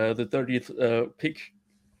the 30th pick,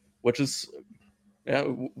 which is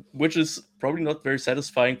probably not very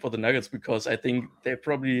satisfying for the Nuggets, because I think they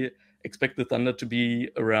probably expect the Thunder to be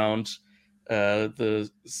around the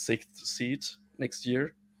 6th seed next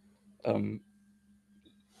year.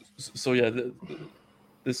 So yeah,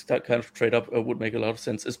 this kind of trade up would make a lot of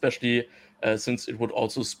sense, especially since it would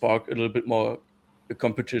also spark a little bit more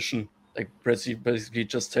competition. Like basically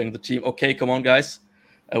just telling the team, okay, come on, guys,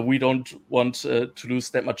 we don't want to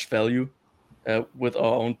lose that much value with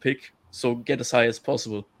our own pick, so get as high as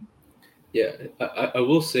possible. Yeah, I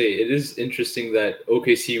will say it is interesting that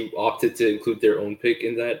OKC opted to include their own pick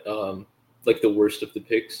in that, like the worst of the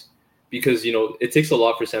picks, because it takes a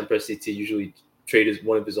lot for Sam Presti to usually trade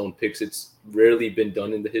one of his own picks. It's rarely been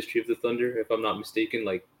done in the history of the Thunder, if I'm not mistaken,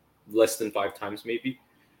 like less than 5 times maybe.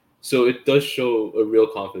 So it does show a real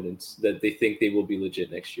confidence that they think they will be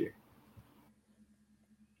legit next year.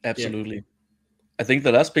 Absolutely. Yeah. I think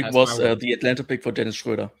the last pick was the Atlanta pick for Dennis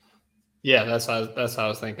Schroeder. Yeah, that's how I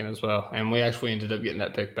was thinking as well. And we actually ended up getting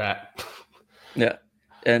that pick back. Yeah.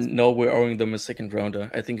 And no, we're owing them a 2nd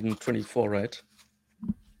rounder, I think in 24, right?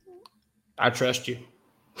 I trust you.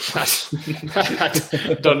 I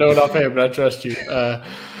don't know what I'll pay, but I trust you.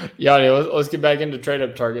 Yanni, let's get back into trade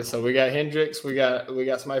up targets. So we got Hendricks, we got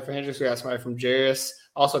somebody for Hendricks, we got somebody from Jarris.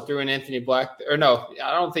 Also threw in Anthony Black. Or no,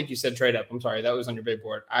 I don't think you said trade up. I'm sorry, that was on your big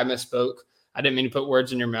board. I misspoke. I didn't mean to put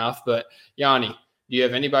words in your mouth. But Yanni, do you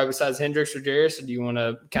have anybody besides Hendricks or Jarris, or do you want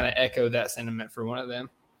to kind of echo that sentiment for one of them?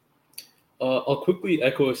 I'll quickly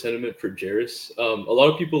echo a sentiment for Jarris. A lot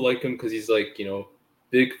of people like him because he's like,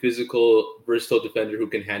 big, physical, versatile defender who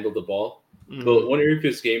can handle the ball. Mm-hmm. But one area of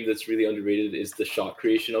his game that's really underrated is the shot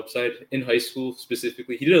creation upside. In high school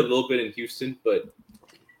specifically, he did a little bit in Houston, but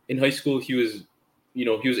in high school he was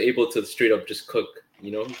able to straight up just cook.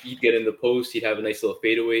 He'd get in the post, he'd have a nice little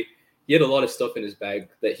fadeaway. He had a lot of stuff in his bag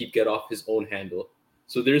that he'd get off his own handle.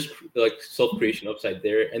 So there's like self-creation upside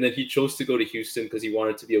there. And then he chose to go to Houston because he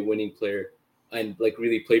wanted to be a winning player and like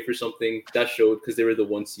really play for something. That showed because they were the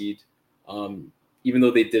 1 seed. Even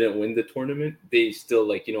though they didn't win the tournament, they still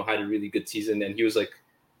had a really good season. And he was like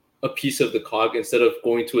a piece of the cog instead of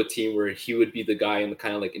going to a team where he would be the guy and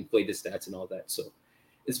kind of like inflate his stats and all that. So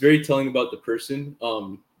it's very telling about the person.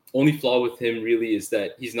 Only flaw with him really is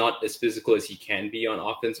that he's not as physical as he can be on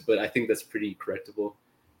offense, but I think that's pretty correctable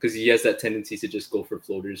because he has that tendency to just go for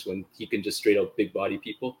floaters when he can just straight up big body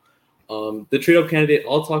people. The trade up candidate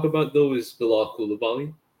I'll talk about though is Bilal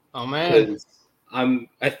Coulibaly. Oh man.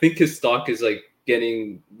 I think his stock is like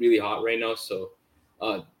getting really hot right now, so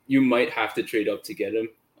you might have to trade up to get him.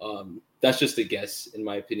 That's just a guess in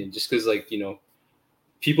my opinion, just because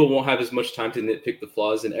people won't have as much time to nitpick the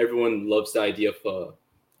flaws, and everyone loves the idea of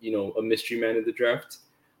a mystery man in the draft.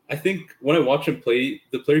 I think when I watch him play,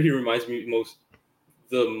 the player he reminds me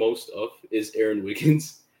the most of is Aaron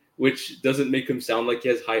Wiggins, which doesn't make him sound like he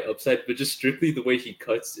has high upside, but just strictly the way he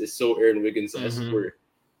cuts is so Aaron Wiggins-esque, where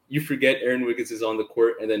you forget Aaron Wiggins is on the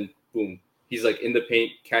court, and then boom, he's like in the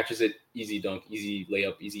paint, catches it, easy dunk, easy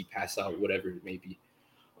layup, easy pass out, whatever it may be.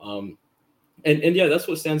 And yeah, that's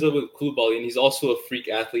what stands out with Koulibaly, and he's also a freak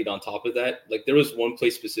athlete on top of that. Like there was one play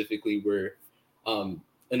specifically where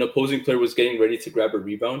an opposing player was getting ready to grab a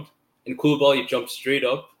rebound, and Koulibaly jumped straight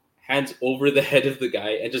up, hands over the head of the guy,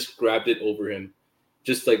 and just grabbed it over him.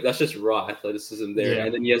 Just like that's just raw athleticism there. Yeah.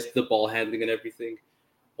 And then he has the ball handling and everything.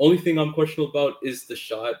 Only thing I'm questionable about is the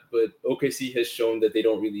shot, but OKC has shown that they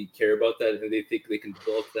don't really care about that, and they think they can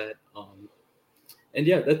develop that. And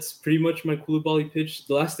yeah, that's pretty much my Koulibaly pitch.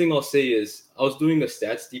 The last thing I'll say is I was doing a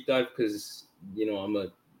stats deep dive because, I'm a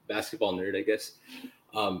basketball nerd, I guess.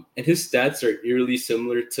 And his stats are eerily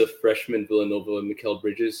similar to freshman Villanova and Mikal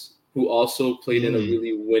Bridges, who also played in a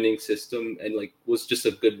really winning system and like was just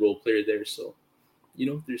a good role player there. So,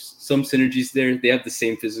 there's some synergies there. They have the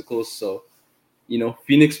same physicals. So,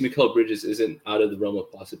 Phoenix Mikal Bridges isn't out of the realm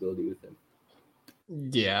of possibility with him.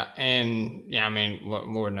 Yeah, and I mean,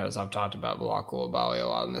 Lord knows I've talked about Bilal Koulibaly a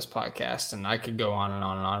lot in this podcast, and I could go on and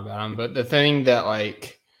on and on about him. But the thing that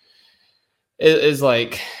like is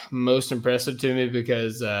like most impressive to me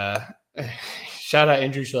because shout out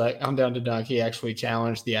Andrew Schleck, I'm down to dunk. He actually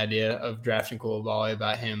challenged the idea of drafting Koulibaly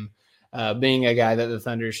about him being a guy that the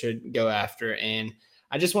Thunder should go after, and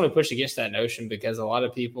I just want to push against that notion because a lot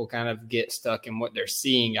of people kind of get stuck in what they're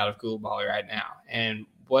seeing out of Koulibaly right now, and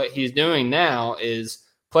what he's doing now is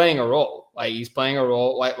playing a role. Like he's playing a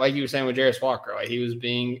role, like you were saying with Jarris Walker. Like he was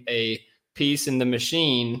being a piece in the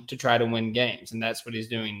machine to try to win games, and that's what he's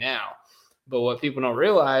doing now. But what people don't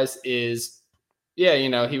realize is,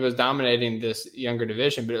 he was dominating this younger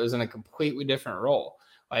division, but it was in a completely different role.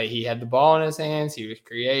 Like he had the ball in his hands, he was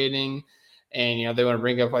creating, and they want to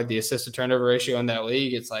bring up like the assist to turnover ratio in that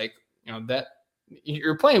league. It's like that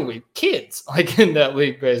you're playing with kids like in that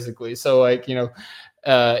league basically. So like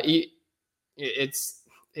it's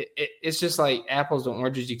just like apples and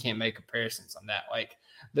oranges. You can't make comparisons on that. Like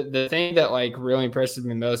the thing that like really impresses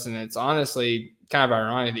me most, and it's honestly kind of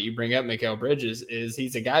ironic that you bring up Mikal Bridges, is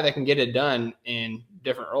he's a guy that can get it done in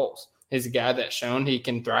different roles. He's a guy that's shown he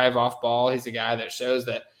can thrive off ball. He's a guy that shows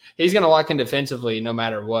that he's going to lock in defensively no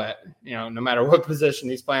matter what. No matter what position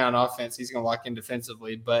he's playing on offense, he's going to lock in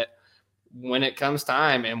defensively. But when it comes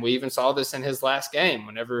time, and we even saw this in his last game,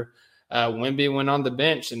 whenever Wemby went on the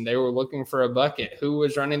bench and they were looking for a bucket, who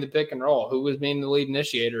was running the pick and roll? Who was being the lead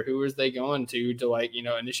initiator? Who was they going to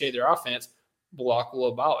initiate their offense? Bilal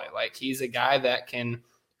Koulibaly. Like he's a guy that can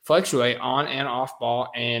fluctuate on and off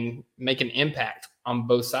ball and make an impact on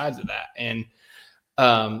both sides of that. And,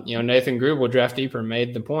 Nathan Grubel, Draft Deeper,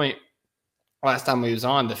 made the point last time we was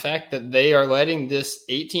on, the fact that they are letting this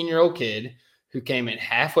 18-year-old kid who came in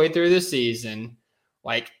halfway through the season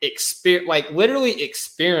literally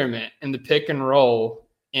experiment in the pick and roll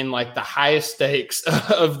in like the highest stakes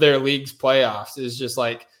of their league's playoffs is just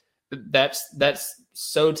like that's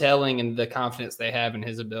so telling in the confidence they have in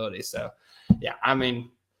his ability. So yeah, I mean,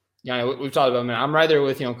 we've talked about him. I'm right there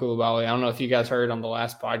with you on Koulibaly. I don't know if you guys heard on the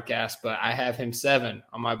last podcast, but I have him 7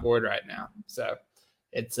 on my board right now. So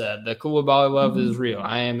it's the Koulibaly love is real.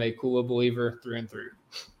 I am a Koulibaly believer through and through.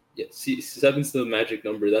 Yeah, see, 7's the magic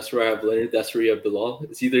number. That's where I have Leonard. That's where you have Bilal.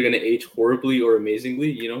 It's either going to age horribly or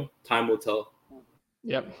amazingly. Time will tell.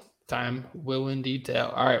 Yep, time will indeed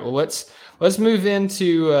tell. All right, well, let's move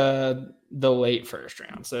into the late first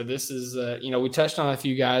round. So this is, we touched on a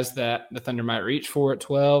few guys that the Thunder might reach for at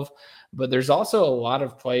 12, but there's also a lot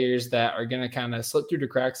of players that are going to kind of slip through the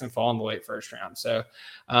cracks and fall in the late first round. So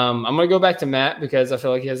I'm going to go back to Matt because I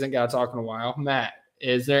feel like he hasn't got to talk in a while. Matt,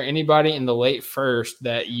 is there anybody in the late first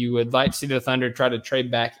that you would like to see the Thunder try to trade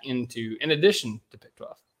back into in addition to pick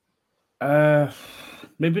 12?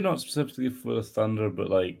 Maybe not specifically for the Thunder, but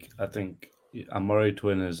like I think a Murray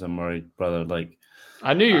twin is a Murray brother. Like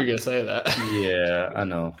I knew you were gonna say that. Yeah, I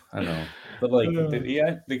know. But like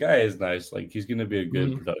the guy is nice. Like he's gonna be a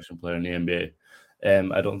good production player in the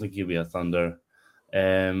NBA. I don't think he'll be a Thunder.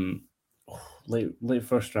 Late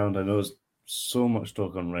first round. I know there's so much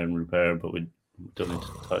talk on Ryan Repair, but we don't need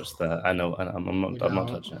to touch that. I know, and I'm not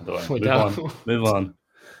touching it. Don't worry. Move on.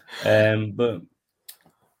 But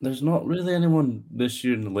there's not really anyone this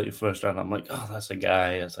year in the late first round. I'm like, oh, that's a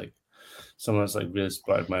guy. It's like someone that's like really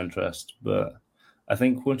sparked my interest. But I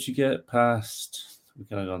think once you get past, we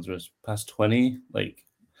kind of gone through this, past 20, like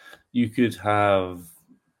you could have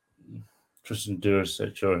Tristan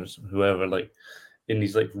Duricic or whoever, like in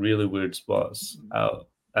these like really weird spots out,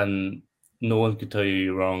 and no one could tell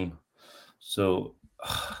you're wrong. So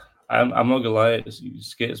I'm not gonna lie,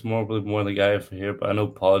 Skate's probably more the guy for here, but I know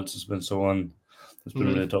Pods has been someone that's been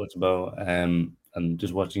really talked about, and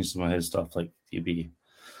just watching some of his stuff, like he'd be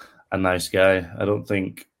a nice guy. I don't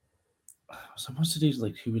think someone said he's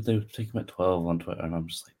like they would take him at 12 on Twitter, and I'm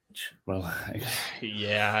just like, relax.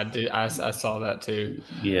 Yeah, I did. I saw that too.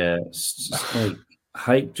 Yeah, it's just like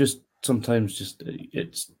hype. Just sometimes,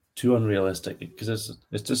 it's too unrealistic because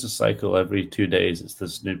it's just a cycle. Every 2 days, it's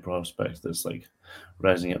this new prospect that's like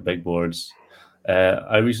rising at big boards.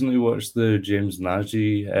 I recently watched the James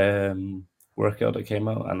Nagy workout that came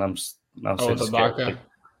out, and I'm now Oh, the scared. Baca.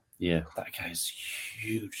 Yeah, that guy's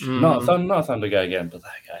huge. Mhm. Not a Thunder guy again, but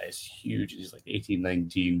that guy is huge. He's like 18,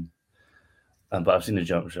 19. But I've seen the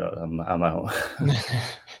jump shot. I'm out.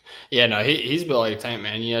 Yeah, no, he's built like a tank,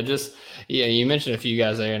 man. You mentioned a few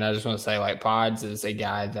guys there, and I just want to say, like, Pods is a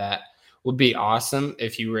guy that would be awesome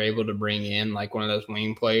if you were able to bring in like one of those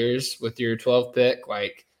wing players with your 12 pick,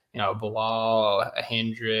 like, Bilal,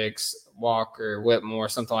 Hendricks, Walker, Whitmore,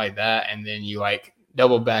 something like that, and then you like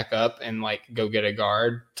double back up and like go get a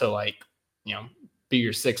guard to like, be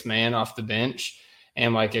your sixth man off the bench.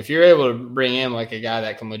 And like, if you're able to bring in like a guy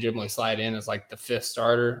that can legitimately slide in as like the fifth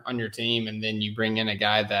starter on your team, and then you bring in a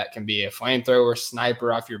guy that can be a flamethrower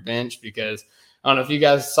sniper off your bench, because I don't know if you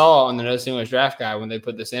guys saw on the No English Draft Guide when they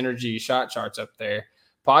put this energy shot charts up there,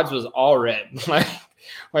 Pods was all red.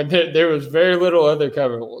 like there was very little other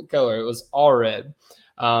color. It was all red.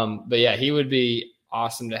 But yeah, he would be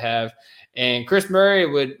awesome to have. And Chris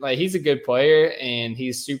Murray he's a good player and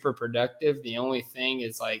he's super productive. The only thing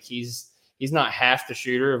is like he's not half the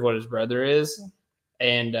shooter of what his brother is.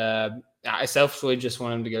 And I selfishly just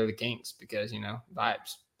want him to go to the Kings because,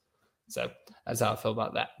 vibes. So that's how I feel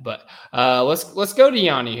about that. But let's go to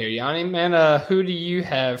Yanni here. Yanni, man, who do you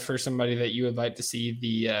have for somebody that you would like to see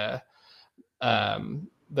the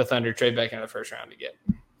Thunder trade back in the first round to get?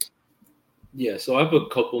 Yeah, so I have a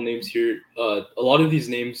couple names here. A lot of these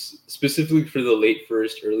names, specifically for the late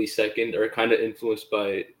first, early second, are kind of influenced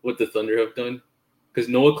by what the Thunder have done. Because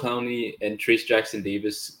Noah Clowney and Trace Jackson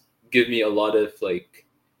Davis give me a lot of like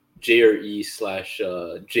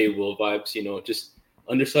JRE / J Will vibes, just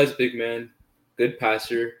undersized big man, good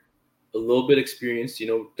passer, a little bit experienced,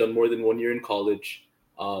 done more than 1 year in college,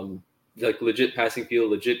 like legit passing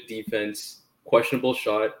field, legit defense, questionable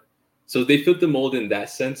shot. So they fit the mold in that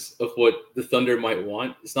sense of what the Thunder might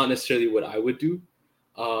want. It's not necessarily what I would do.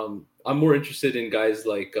 I'm more interested in guys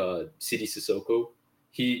like Sidi Sissoko.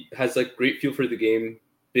 He has like great feel for the game,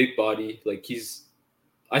 big body. Like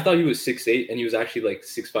I thought he was 6'8", and he was actually like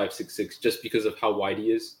 6'5", 6'6", just because of how wide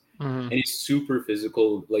he is. Mm-hmm. And he's super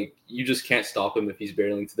physical. Like you just can't stop him if he's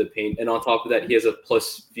barreling to the paint. And on top of that, he has a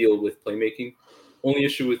plus feel with playmaking. Only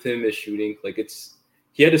issue with him is shooting.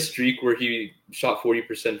 He had a streak where he shot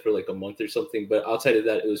 40% for like a month or something, but outside of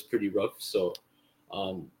that, it was pretty rough. So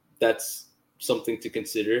that's something to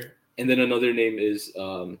consider. And then another name is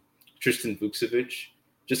Tristan Vukcevic,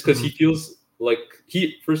 just because he feels like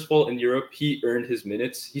first of all, in Europe, he earned his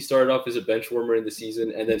minutes. He started off as a bench warmer in the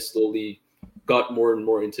season and then slowly got more and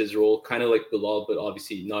more into his role, kind of like Bilal, but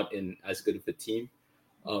obviously not in as good of a team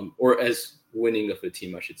or as winning of a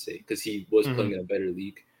team, I should say, because he was playing in a better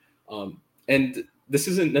league. And this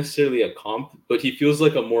isn't necessarily a comp, but he feels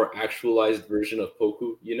like a more actualized version of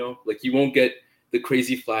Poku, Like you won't get the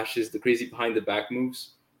crazy flashes, the crazy behind the back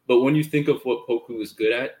moves. But when you think of what Poku is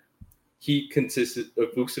good at,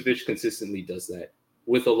 Vukcevic consistently does that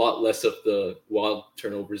with a lot less of the wild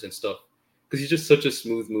turnovers and stuff because he's just such a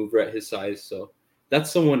smooth mover at his size. So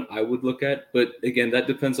that's someone I would look at. But again, that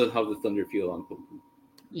depends on how the Thunder feel on Poku.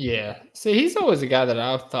 Yeah. See, he's always a guy that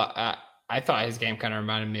I thought his game kind of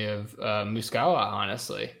reminded me of Muscala,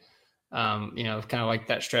 honestly. Kind of like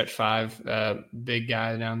that stretch five, big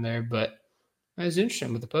guy down there. But it was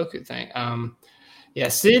interesting with the Poku thing. Yeah,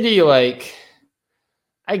 City, like,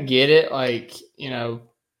 I get it. Like,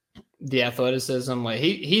 the athleticism, like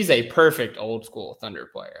he's a perfect old school Thunder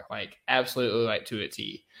player, like absolutely like to a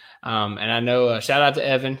T. And I know, shout out to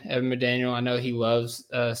Evan McDaniel. I know he loves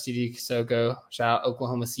Sidi Sissoko. Shout out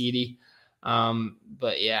Oklahoma City.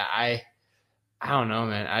 But yeah, I don't know,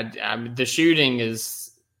 man. I the shooting is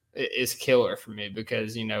killer for me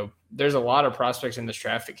because there's a lot of prospects in this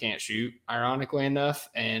draft that can't shoot, ironically enough.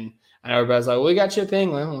 And I know everybody's like, well, we got Chip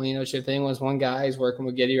England. Well, Chip England's one guy. He's working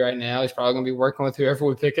with Giddey right now. He's probably going to be working with whoever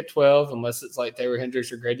we pick at 12, unless it's like Taylor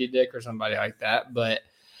Hendricks or Grady Dick or somebody like that. But,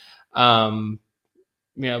 a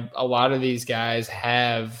lot of these guys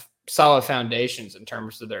have solid foundations in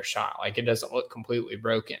terms of their shot. Like, it doesn't look completely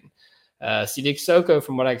broken. Sidi Sissoko,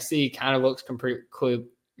 from what I see, kind of looks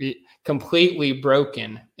completely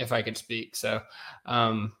broken, if I could speak. So,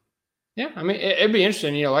 yeah, I mean, it'd be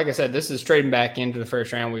interesting. Like I said, this is trading back into the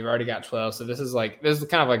first round. We've already got 12. So this is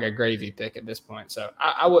kind of like a gravy pick at this point. So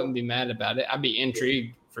I wouldn't be mad about it. I'd be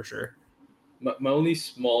intrigued for sure. my only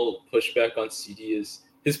small pushback on CD is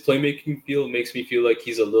his playmaking feel makes me feel like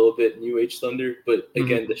he's a little bit New Age Thunder, but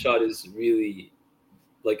again, the shot is really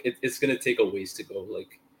like it's gonna take a ways to go.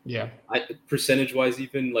 Like percentage wise,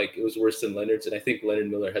 even like it was worse than Leonard's, and I think Leonard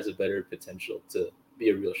Miller has a better potential to be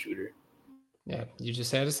a real shooter. Yeah, you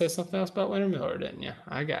just had to say something else about Leonard Miller, didn't you?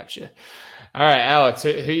 I got you. All right, Alex,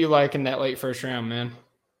 who you like in that late first round, man?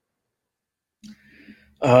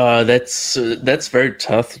 That's very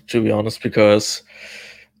tough, to be honest, because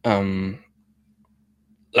like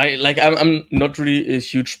I'm not really a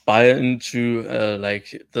huge buyer into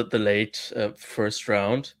like the late first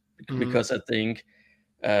round, because I think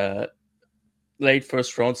late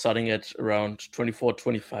first round starting at around 24,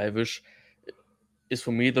 25-ish is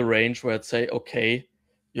for me the range where I'd say, okay,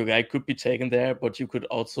 your guy could be taken there, but you could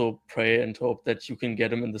also pray and hope that you can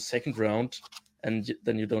get him in the second round, and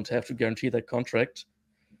then you don't have to guarantee that contract.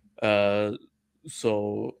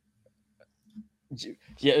 So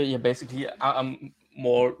yeah, basically I'm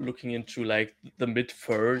more looking into like the mid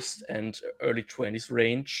first and early 20s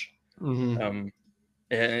range. And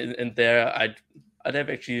there I'd have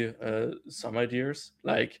actually some ideas.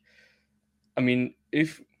 Like, I mean,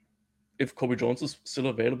 if Kobe Jones is still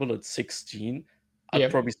available at 16,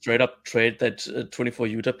 I'd probably straight up trade that 24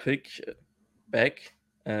 Utah pick back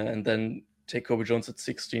and then take Kobe Jones at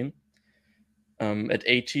 16. At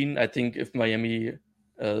 18, I think if Miami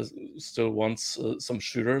still wants some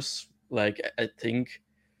shooters, like I think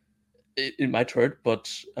it might hurt, but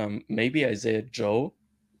maybe Isaiah Joe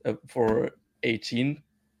for 18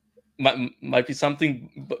 might be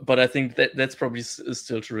something, but I think that's probably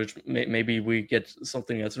still too rich. Maybe we get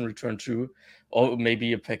something else in return too, or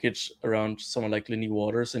maybe a package around someone like Linny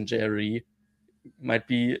Waters and JRE might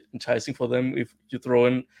be enticing for them if you throw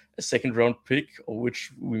in a second round pick, or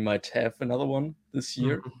which we might have another one this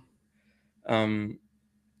year. But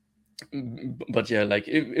yeah, like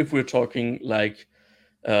if we're talking like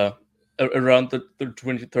around the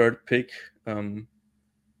 23rd pick,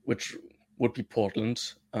 which would be Portland,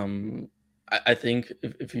 I think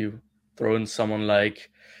if you throw in someone like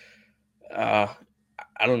I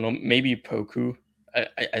don't know, maybe Poku,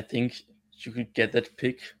 I think you could get that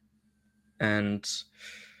pick. And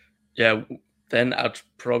yeah, then I'd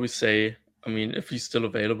probably say, I mean, if he's still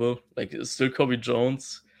available, like still Kobe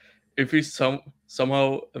Jones, if he's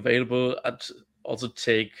somehow available, I'd also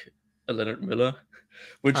take a Leonard Miller,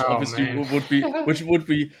 which obviously would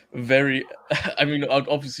be very. I mean, I'd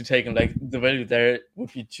obviously take him. Like the value there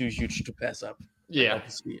would be too huge to pass up. Yeah,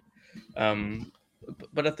 obviously.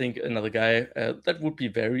 But I think another guy that would be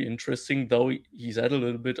very interesting, though he's had a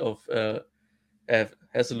little bit of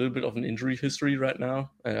has a little bit of an injury history right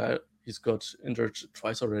now. He's got injured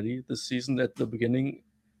twice already this season at the beginning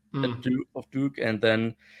of Duke, and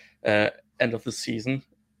then end of the season.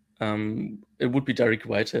 It would be Derek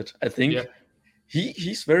Whitehead. I think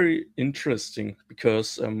he's very interesting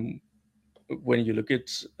because when you look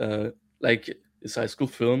at like his high school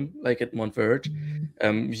film, like at Montverde,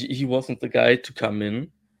 he wasn't the guy to come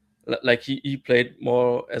in. Like he played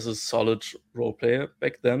more as a solid role player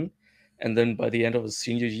back then. And then by the end of his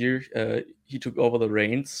senior year, he took over the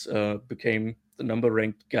reins, became the number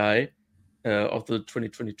ranked guy of the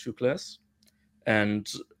 2022 class. And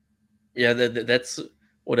yeah, that's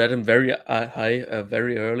what had him very high,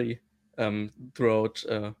 very early throughout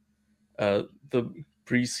the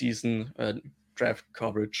preseason draft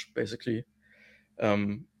coverage, basically.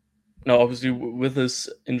 Now, obviously, with his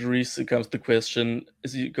injuries, it comes the question: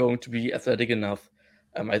 is he going to be athletic enough?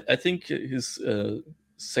 I think his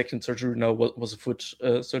second surgery now was a foot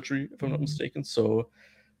surgery, if I'm not mistaken. So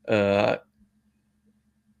I'm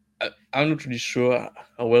not really sure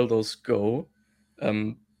how well those go.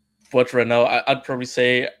 But right now, I'd probably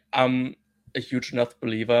say I'm a huge enough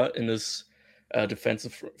believer in his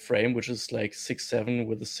defensive frame, which is like 6'7"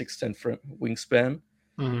 with a 6'10" wingspan.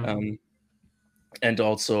 And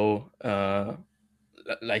also,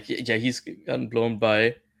 like, yeah, he's gotten blown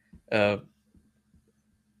by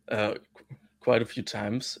quite a few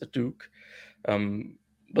times at Duke.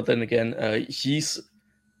 But then again, he's,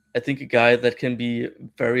 I think, a guy that can be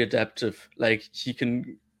very adaptive. Like, he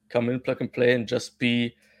can come in, plug and play, and just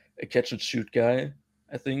be a catch and shoot guy,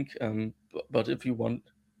 I think. But if you wanted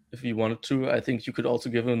to, I think you could also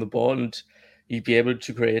give him the ball and he'd be able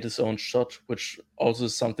to create his own shot, which also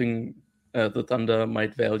is something the Thunder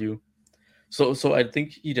might value. So I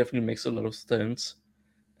think he definitely makes a lot of sense.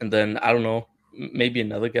 And then, I don't know, maybe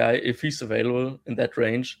another guy, if he's available in that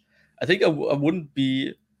range. I think I wouldn't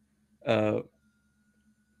be... I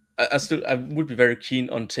would be very keen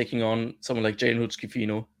on taking on someone like Jalen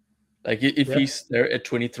Hood-Schifino. Like, if he's there at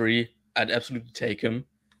 23, I'd absolutely take him.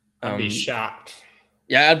 I'd be shocked.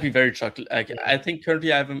 Yeah, I'd be very shocked. Like, I think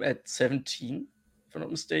currently I have him at 17, if I'm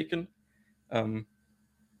not mistaken.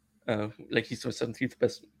 Like he's the 17th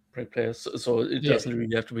best ranked player, so it doesn't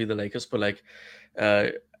really have to be the Lakers. But like,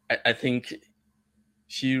 I think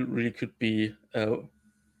he really could be a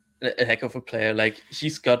heck of a player. Like,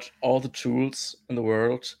 he's got all the tools in the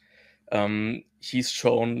world. He's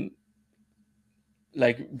shown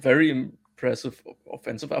like very impressive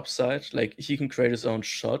offensive upside. Like, he can create his own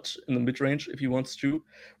shot in the mid range if he wants to,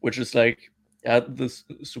 which is like this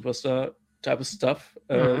superstar type of stuff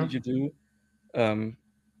you do.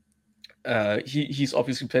 He's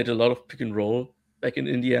obviously played a lot of pick and roll back in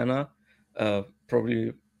Indiana.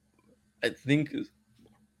 Probably, I think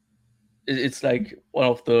it's like one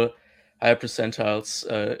of the higher percentiles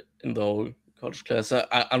in the whole college class.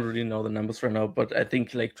 I don't really know the numbers right now, but I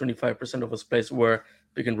think like 25% of his plays were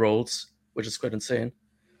pick and rolls, which is quite insane.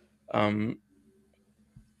 And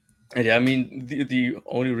yeah, I mean, the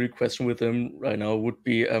only real question with him right now would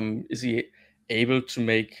be, is he able to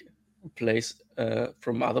make plays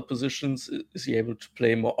from other positions? Is he able to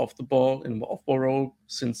play more off the ball in a more off-ball role,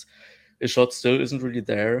 since his shot still isn't really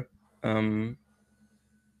there?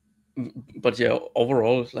 But yeah,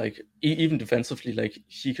 overall, like even defensively, like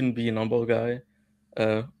he can be an on-ball guy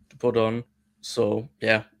to put on. So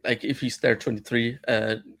yeah, like if he's there 23,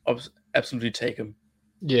 absolutely take him.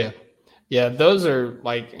 Yeah, those are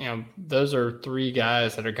like, those are three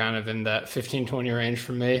guys that are kind of in that 15-20 range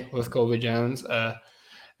for me with Colby Jones. At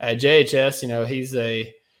JHS,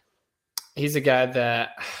 he's a guy that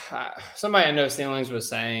somebody I know Steelings was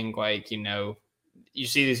saying, like, you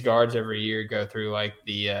see these guards every year go through like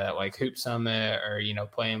the like Hoop Summit or,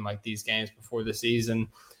 playing like these games before the season.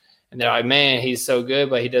 And they're like, man, he's so good,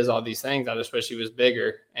 but he does all these things. I just wish he was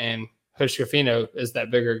bigger. And Hushkafino is that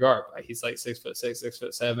bigger guard. Like, he's like 6'6",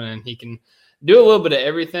 6'7", and he can do a little bit of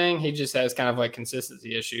everything. He just has kind of like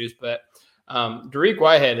consistency issues. But Dariq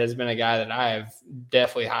Whitehead has been a guy that I have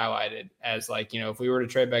definitely highlighted as like, if we were to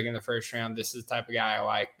trade back in the first round, this is the type of guy I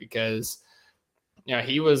like, because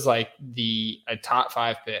he was like a top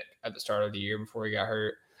 5 pick at the start of the year before he got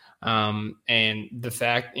hurt. And the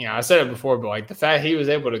fact, I said it before, but like the fact he was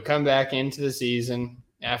able to come back into the season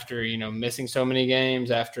after, missing so many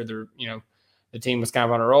games, after the team was kind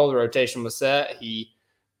of on a roll, the rotation was set. He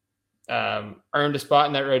earned a spot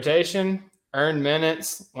in that rotation, earned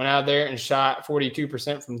minutes, went out there and shot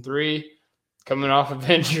 42% from 3, coming off of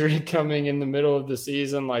injury, coming in the middle of the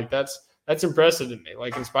season. Like, that's impressive to me,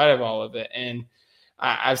 like, in spite of all of it. And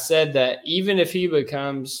I've said that even if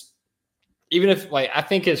I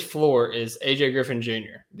think his floor is AJ Griffin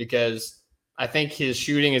Jr., because I think his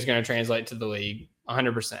shooting is going to translate to the league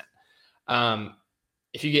 100%.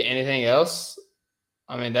 If you get anything else,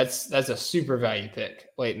 I mean, that's a super value pick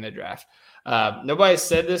late in the draft. Nobody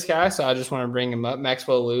said this guy, so I just want to bring him up.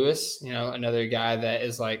 Maxwell Lewis, another guy that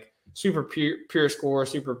is like super pure score,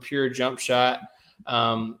 super pure jump shot.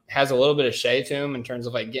 Has a little bit of shade to him in terms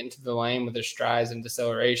of like getting to the lane with his strides and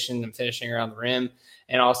deceleration and finishing around the rim.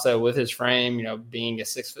 And also with his frame, being a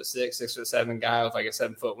 6'6", 6'7" guy with like a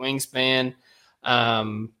 7-foot wingspan,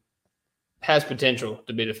 has potential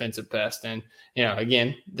to be a defensive pest. And,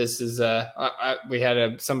 again, this is we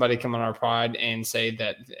had somebody come on our pod and say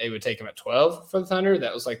that they would take him at 12 for the Thunder.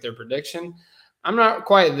 That was like their prediction. I'm not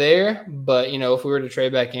quite there, but, if we were to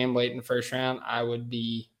trade back in late in the first round, I would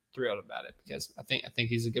be thrilled about it, because I think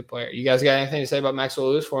he's a good player. You guys got anything to say about Maxwell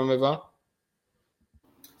Lewis before we move on?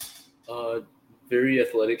 Very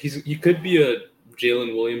athletic. He could be a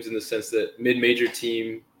Jalen Williams in the sense that mid-major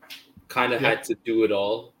team kind of had to do it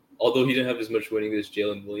all. Although he didn't have as much winning as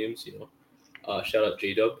Jalen Williams, shout out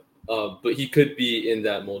J-Dub. But he could be in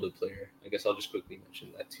that molded player. I guess I'll just quickly mention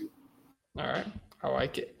that too. All right. I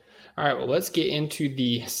like it. All right. Well, let's get into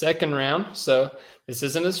the second round. So this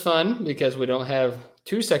isn't as fun because we don't have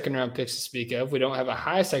 2 second-round picks to speak of. We don't have a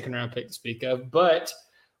high second-round pick to speak of, but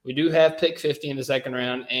we do have pick 50 in the second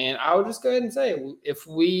round. And I'll just go ahead and say,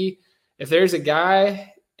 if there's a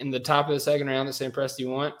guy in the top of the second round that St. Presti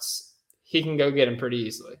wants, he can go get him pretty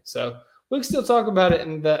easily. So we can still talk about it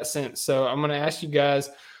in that sense. So I'm going to ask you guys,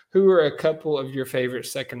 who are a couple of your favorite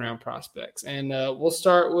second-round prospects? And we'll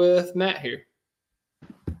start with Matt here.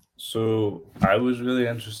 So I was really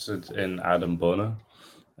interested in Adam Bonner.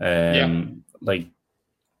 Like,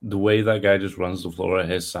 the way that guy just runs the floor at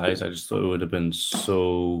his size, I just thought it would have been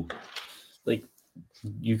so, like,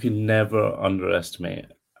 you can never underestimate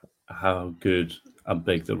how good a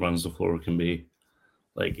big that runs the floor can be.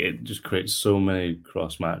 Like, it just creates so many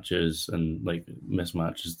cross matches and like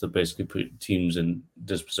mismatches that basically put teams in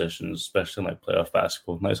dispositions, especially in like playoff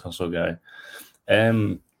basketball. Nice hustle guy.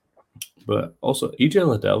 But also, EJ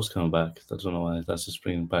Liddell's coming back. I don't know why that's just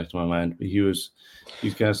bringing back to my mind. But he's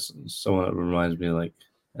kind of someone that reminds me like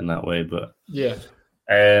in that way. But yeah,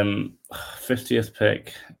 50th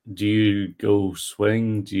pick. Do you go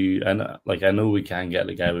swing? Do you? I know we can get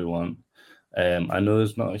the guy we want. I know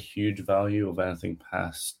there's not a huge value of anything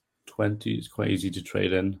past 20. It's quite easy to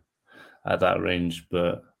trade in at that range,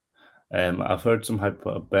 but I've heard some hype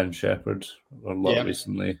about Ben Shepherd a lot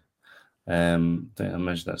recently. I think I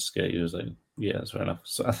mentioned that skate. He was like, "Yeah, that's fair enough."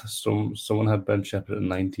 So, someone had Ben Shepherd at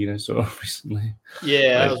 19. I saw recently.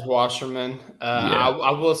 Yeah, that was Wasserman. Yeah.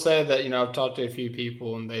 I will say that I've talked to a few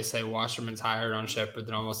people and they say Wasserman's higher on Shepard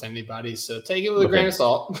than almost anybody. So take it with a grain of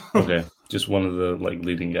salt. Okay, just one of the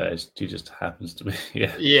leading guys. He just happens to be.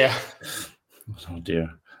 Yeah. Yeah. Oh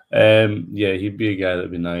dear. Yeah, he'd be a guy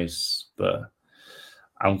that'd be nice, but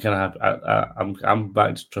I'm kind of happy. I'm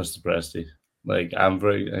back to trust the Presti. Like I'm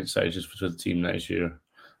very excited just for the team next year.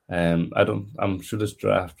 I'm sure this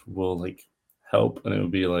draft will help, and it will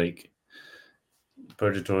be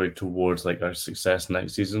purgatory towards our success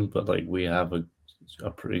next season. But we have a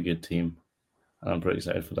pretty good team, and I'm pretty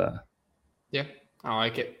excited for that. Yeah, I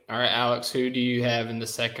like it. All right, Alex, who do you have in the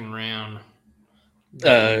second round?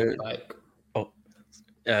 Yeah,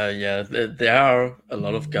 there are a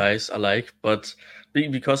lot of guys I like, but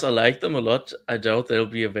because I like them a lot, I doubt they'll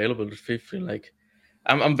be available at 50.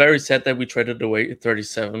 I'm very sad that we traded away at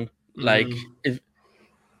 37.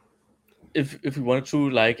 If we wanted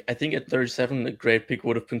to, I think at 37, a great pick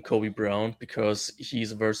would have been Kobe Brown because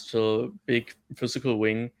he's a versatile, big physical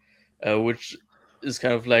wing, which is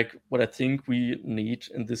kind of what I think we need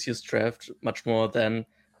in this year's draft, much more than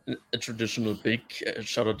a traditional big.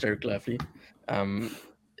 Shout out Derek Lively.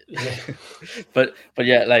 But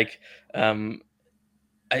yeah,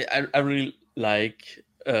 I really like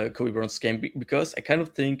Kobe Brown's game because I kind of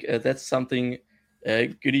think that's something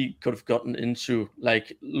Goody could have gotten into,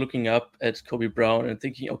 looking up at Kobe Brown and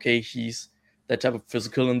thinking, okay, he's that type of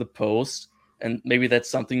physical in the post, and maybe that's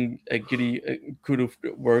something Goody could have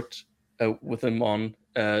worked with him on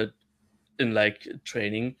in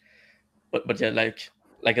training. But yeah,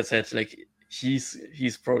 like I said,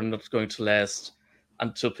 he's probably not going to last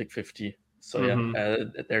until pick 50. So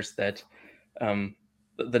there's that.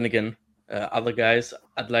 Then again, other guys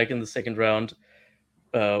I'd like in the second round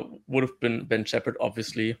would have been Ben Shepherd,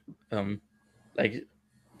 obviously.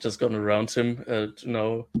 Just gotten around him to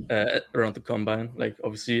know around the combine.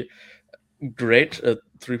 Obviously, great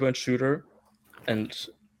 3-point shooter, and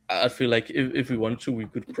I feel like if we wanted to, we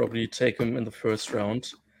could probably take him in the first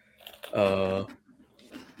round. But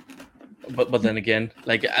then again,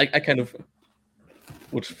 I kind of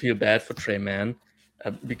would feel bad for Trey Mann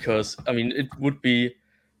because it would be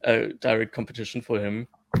a direct competition for him,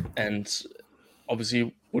 and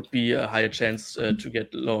obviously would be a higher chance to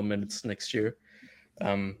get lower minutes next year.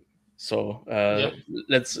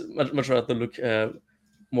 Let's much rather look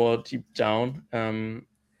more deep down.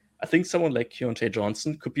 I think someone like Keontae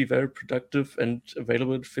Johnson could be very productive and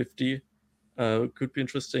available at 50. Could be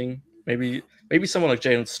interesting. Maybe someone like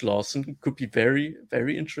Jalen Slauson could be very,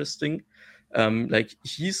 very interesting.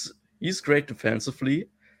 He's great defensively,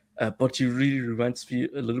 but he really reminds me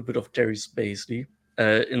a little bit of Darius Baisley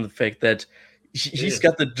in the fact that he's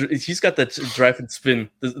got that drive and spin,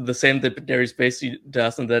 the same that Darius Baisley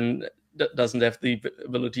does, and then doesn't have the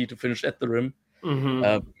ability to finish at the rim.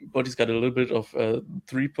 But he's got a little bit of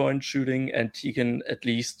 3-point shooting, and he can at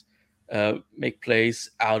least make plays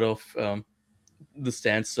out of the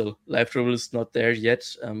standstill. Live dribble is not there yet,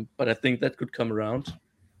 but I think that could come around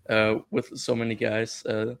with so many guys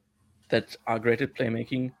that are great at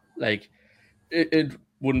playmaking. It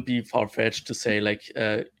wouldn't be far-fetched to say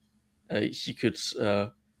he could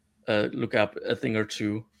look up a thing or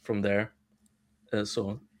two from there.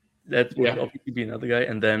 So that would obviously be another guy.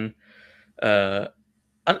 And then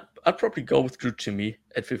I'd probably go with Drew Timmy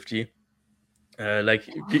at 50.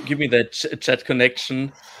 Give me that chat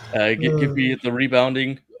connection. Give me the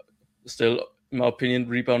rebounding. Still, in my opinion,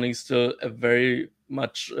 rebounding is still a very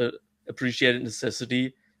much appreciated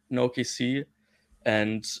necessity in OKC.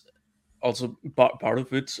 And also part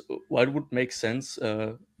of it, why it would make sense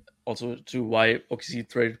also to why OKC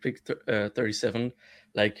traded pick 37.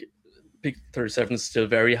 Pick 37 is still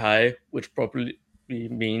very high, which probably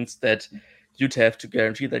means that you'd have to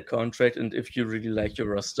guarantee that contract. And if you really like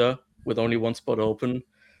your roster with only one spot open,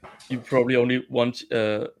 you probably only want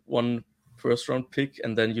one first round pick,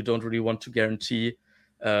 and then you don't really want to guarantee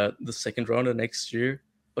the second rounder next year,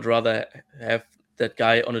 but rather have that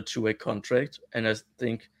guy on a 2-way contract. And I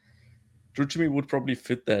think Drew Timmy would probably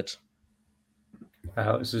fit that.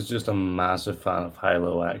 Alex is just a massive fan of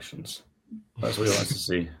high-low actions. That's what he wants to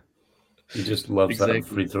see. He just loves that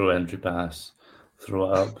Exactly. free throw entry pass. Throw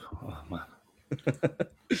up. Oh, man.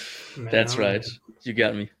 That's right. You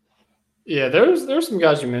got me. Yeah, there's some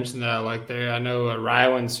guys you mentioned that I like there. I know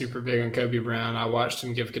Ryland's super big on Kobe Brown. I watched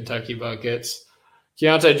him give Kentucky buckets.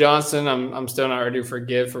 Keontae Johnson, I'm still not ready to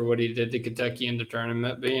forgive for what he did to Kentucky in the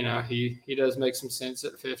tournament, but he does make some sense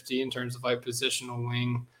at 50 in terms of like positional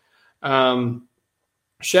wing.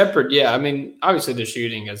 Shepherd, yeah, I mean, obviously the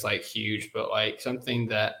shooting is like huge, but like something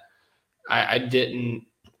that I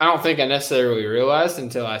don't think I necessarily realized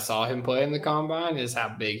until I saw him play in the combine is how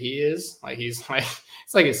big he is. Like he's like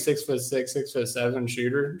it's like a 6'6", 6'7"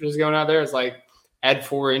 shooter just going out there. It's like add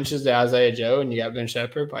 4 inches to Isaiah Joe and you got Ben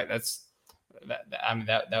Shepherd. Like that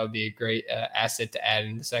would be a great asset to add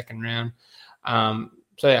in the second round.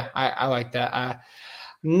 So yeah, I like that. I'm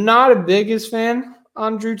not a biggest fan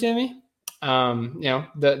on Drew Timme.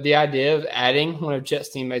 The idea of adding one of Chet's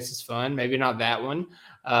teammates is fun. Maybe not that one,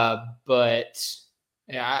 but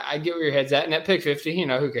yeah, I get where your head's at. And at pick 50,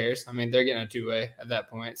 who cares? I mean, they're getting a 2-way at that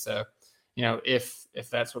point. So, if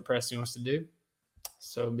that's what Preston wants to do,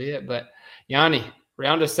 so be it. But Yanni,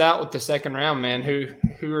 round us out with the second round, man.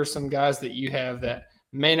 Who are some guys that you have that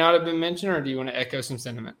may not have been mentioned, or do you want to echo some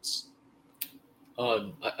sentiments?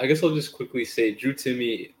 I guess I'll just quickly say Drew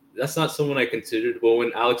Timme, that's not someone I considered. But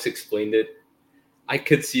when Alex explained it, I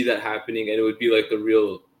could see that happening, and it would be like a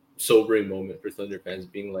real sobering moment for Thunder fans,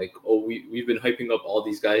 being like, "Oh, we've been hyping up all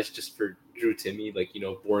these guys just for Drew Timme, like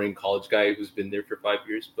boring college guy who's been there for 5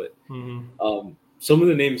 years." But some of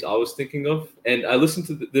the names I was thinking of, and I listened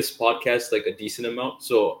to this podcast like a decent amount,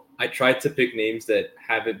 so I tried to pick names that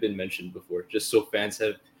haven't been mentioned before, just so fans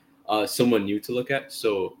have someone new to look at.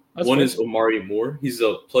 So one is Omari Moore. He's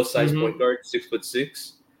a plus size point guard,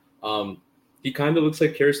 6'6". He kind of looks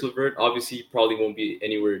like Karis LeVert. Obviously, he probably won't be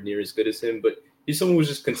anywhere near as good as him, but he's someone who's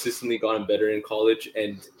just consistently gotten better in college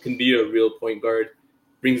and can be a real point guard,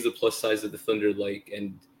 brings the plus size that the Thunder like,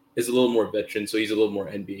 and is a little more veteran, so he's a little more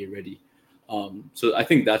NBA ready. So I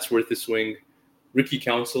think that's worth a swing. Ricky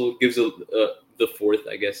Council gives the fourth,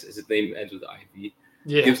 I guess, his name ends with IV.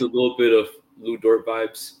 Yeah. Gives a little bit of Lou Dort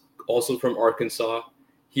vibes, also from Arkansas.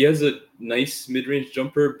 He has a nice mid-range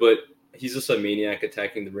jumper, but he's just a maniac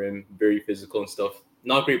attacking the rim, very physical and stuff.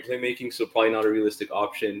 Not great playmaking, so probably not a realistic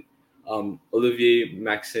option. Olivier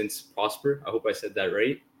Maxence Prosper, I hope I said that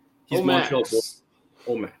right. He's Montreal.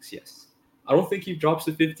 Max, yes. I don't think he drops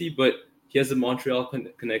to 50, but he has a Montreal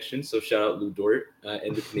connection, so shout out Lou Dort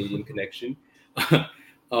and the Canadian connection.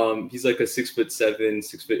 He's like a 6'7",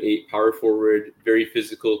 6'8" power forward, very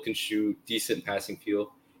physical, can shoot, decent passing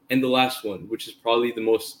feel. And the last one, which is probably the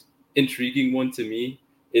most intriguing one to me,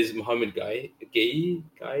 is Mohamed Gay.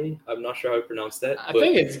 I'm not sure how I pronounce that. I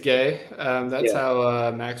think it's Gay. That's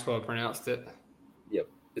how Maxwell pronounced it. Yep.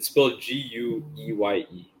 It's spelled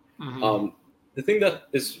Gueye. The thing that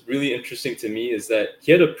is really interesting to me is that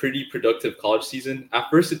he had a pretty productive college season. At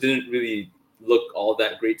first, it didn't really look all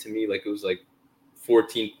that great to me. Like it was like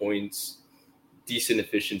 14 points, decent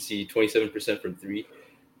efficiency, 27% from 3.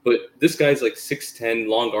 But this guy's like 6'10",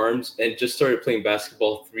 long arms, and just started playing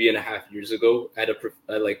basketball 3.5 years ago at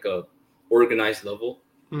a organized level.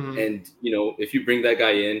 And if you bring that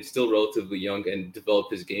guy in, still relatively young, and develop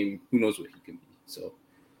his game, who knows what he can be. So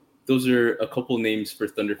those are a couple names for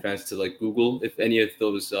Thunder fans to like Google if any of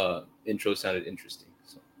those intros sounded interesting.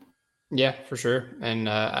 So yeah, for sure. And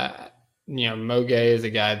Mo Gay is a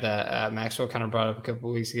guy that Maxwell kind of brought up a couple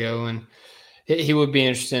of weeks ago, and he would be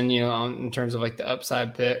interesting, in terms of like the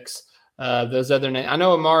upside picks. Those other names, I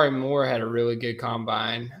know Omari Moore had a really good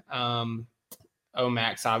combine.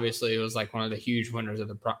 Omax obviously was like one of the huge winners of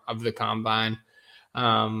the combine.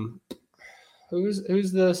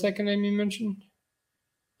 Who's the second name you mentioned?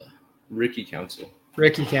 Ricky Council.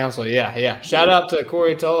 Yeah. Shout out to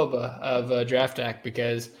Corey Tulaba of Draft Act,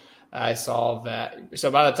 because I saw that.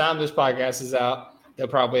 So by the time this podcast is out, they'll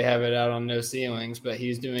probably have it out on No Ceilings, but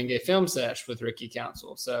he's doing a film sesh with Ricky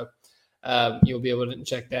Council. So you'll be able to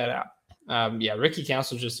check that out. Ricky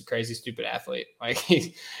Council is just a crazy, stupid athlete. Like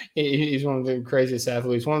he's one of the craziest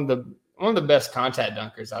athletes, one of the best contact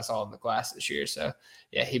dunkers I saw in the class this year. So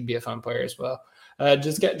yeah, he'd be a fun player as well.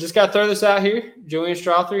 Just got to throw this out here. Julian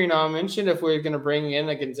Strother, I mentioned if we're going to bring in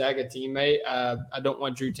a Gonzaga teammate, I don't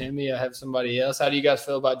want Drew Timme. I have somebody else. How do you guys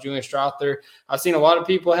feel about Julian Strother? I've seen a lot of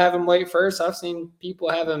people have him late first. I've seen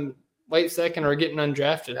people have him late second or getting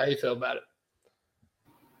undrafted. How do you feel about it?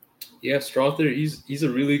 Yeah, Strother, he's a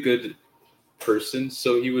really good person.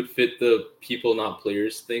 So he would fit the people, not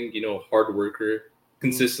players thing, hard worker,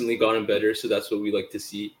 consistently gotten better. So that's what we like to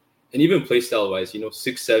see. And even play style wise,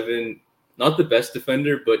 6'7", not the best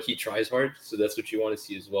defender, but he tries hard. So that's what you want to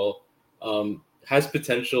see as well. has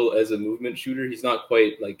potential as a movement shooter. He's not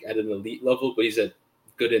quite like at an elite level, but he's at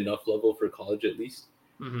good enough level for college at least.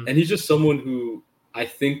 Mm-hmm. And he's just someone who I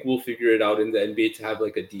think will figure it out in the NBA to have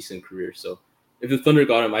like a decent career. So if the Thunder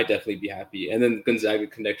got him, I'd definitely be happy. And then Gonzaga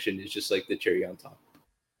connection is just like the cherry on top.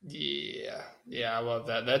 Yeah, I love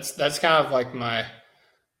that. That's kind of like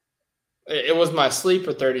it was my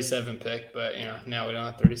sleeper 37 pick, but now we don't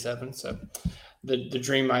have 37, so the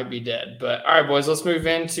dream might be dead. But all right, boys, let's move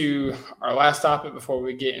into our last topic before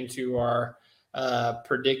we get into our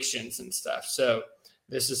predictions and stuff. So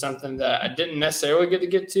this is something that I didn't necessarily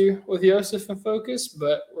get to with Yosef and Focus,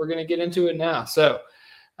 but we're going to get into it now. So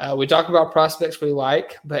we talk about prospects we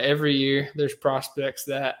like, but every year there's prospects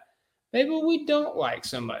that maybe we don't like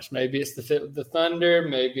so much. Maybe it's the fit with the Thunder.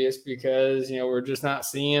 Maybe it's because, we're just not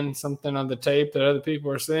seeing something on the tape that other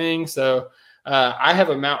people are seeing. So I have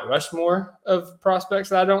a Mount Rushmore of prospects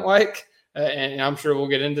that I don't like. And I'm sure we'll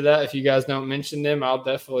get into that. If you guys don't mention them,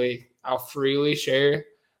 I'll freely share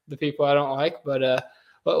the people I don't like. But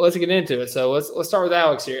let's get into it. So let's start with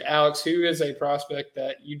Alex here. Alex, who is a prospect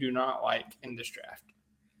that you do not like in this draft?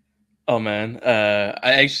 Oh man, I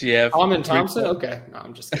actually have. Almond Thompson. Okay, no,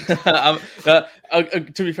 I'm just kidding.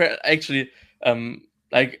 To be fair, actually,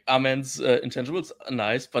 like Ahmed's intangibles are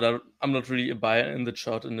nice, but I'm not really a buyer in the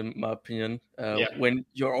shot, in my opinion. When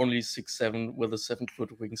you're only 6'7" with a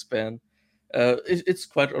 7-foot wingspan, it's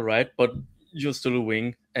quite alright, but you're still a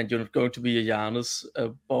wing, and you're not going to be a Giannis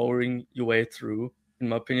powering your way through, in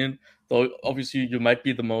my opinion. Though obviously you might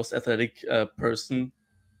be the most athletic person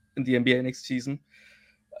in the NBA next season.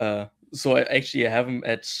 So I actually have him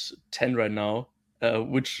at 10 right now,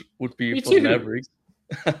 which would be for the Mavericks.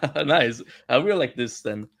 Nice. We're like this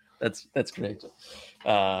then. That's great.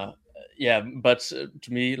 But to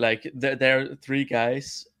me, like there are three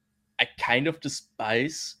guys I kind of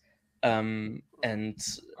despise, and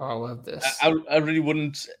I love this. I really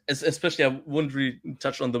wouldn't, especially I wouldn't really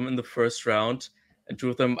touch on them in the first round, and two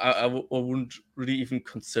of them I wouldn't really even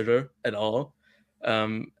consider at all.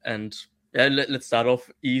 And yeah, let's start off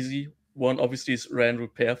easy. One obviously is Rand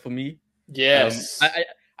Repair for me. Yes.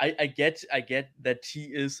 I get that he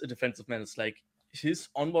is a defensive menace. Like his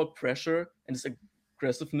onboard pressure and his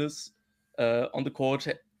aggressiveness on the court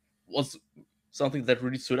was something that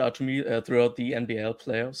really stood out to me throughout the NBL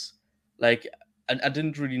playoffs. Like I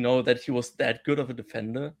didn't really know that he was that good of a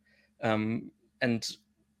defender. And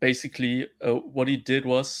basically what he did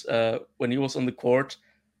was when he was on the court,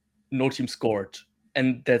 no team scored.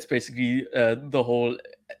 And that's basically the whole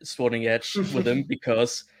Sporting edge with him,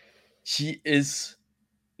 because he is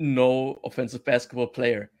no offensive basketball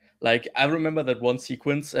player. Like I remember that one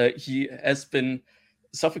sequence, he has been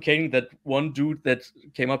suffocating that one dude that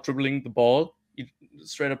came up dribbling the ball. He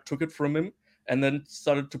straight up took it from him and then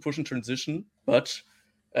started to push in transition. But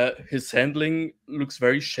his handling looks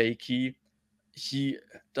very shaky. He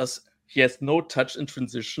has no touch in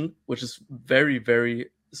transition, which is very, very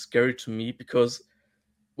scary to me, because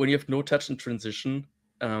when you have no touch in transition,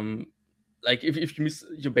 like if you miss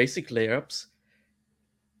your basic layups,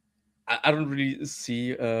 I don't really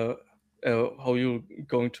see how you're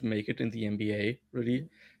going to make it in the NBA, really.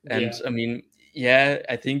 And I mean,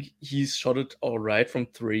 I think he's shot it all right from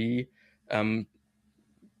three. I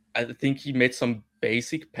think he made some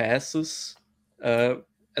basic passes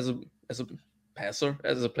as a passer,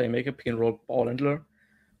 as a playmaker, pick and roll ball handler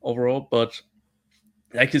overall, but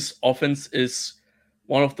like his offense is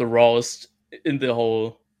one of the rawest in the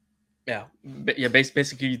whole,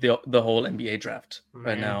 basically the whole NBA draft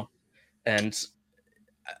right now. And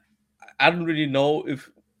I don't really know if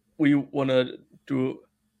we want to do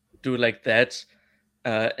like that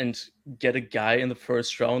and get a guy in the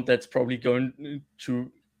first round that's probably going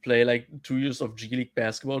to play like 2 years of G League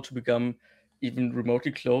basketball to become even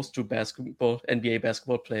remotely close to NBA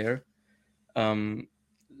basketball player.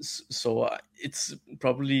 So it's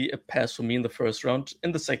probably a pass for me in the first round.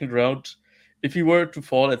 In the second round, if he were to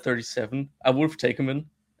fall at 37, I would have taken him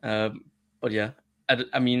in. But yeah,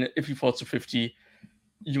 I mean, if he falls to 50,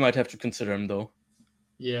 you might have to consider him though.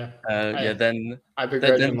 Then I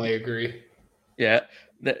begrudgingly agree. Yeah,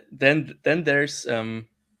 then there's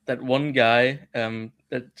that one guy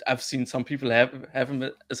that I've seen some people have him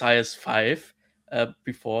as high as 5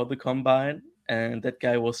 before the combine, and that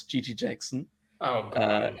guy was Gigi Jackson. Oh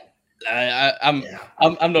God. I'm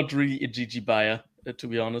not really a GG buyer, to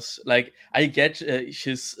be honest. Like I get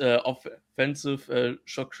his offensive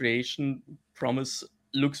shot creation promise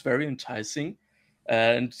looks very enticing,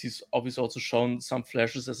 and he's obviously also shown some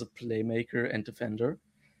flashes as a playmaker and defender.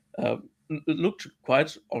 Looked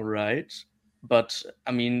quite all right, but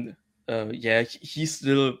I mean, he's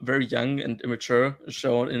still very young and immature,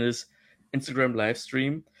 shown in his Instagram live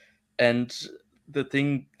stream. And the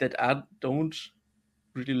thing that I don't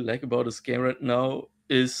really like about his game right now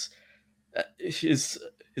is his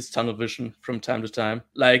tunnel vision from time to time.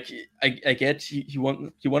 Like I get he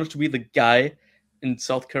wanted to be the guy in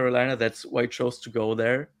South Carolina. That's why he chose to go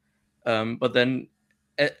there. But then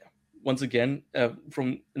once again,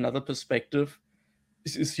 from another perspective,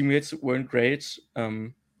 his teammates weren't great.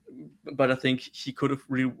 But I think he could have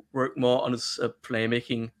really worked more on his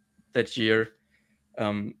playmaking that year.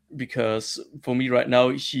 Because for me right now,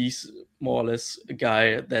 he's more or less a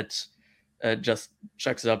guy that just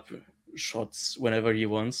chucks up shots whenever he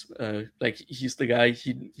wants. Like he's the guy,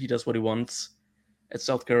 he does what he wants at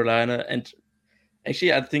South Carolina. And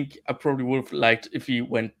actually, I think I probably would have liked if he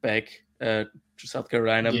went back to South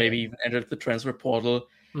Carolina, maybe even entered the transfer portal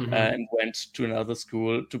and went to another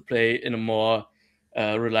school to play in a more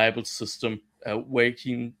reliable system where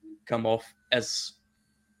he can come off as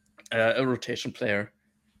a rotation player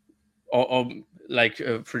or like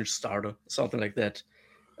a fringe starter, something like that.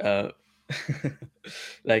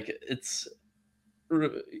 Like it's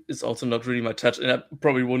also not really my touch, and I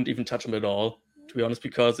probably wouldn't even touch him at all, to be honest,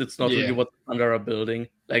 because it's not really what Thunder are building.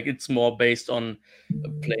 Like it's more based on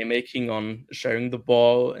playmaking, on sharing the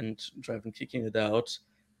ball and driving, kicking it out,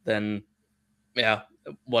 than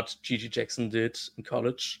what Gigi Jackson did in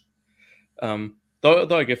college. Though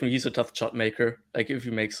I give him, he's a tough shot maker. Like if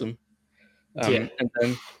he makes them, and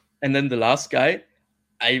then the last guy,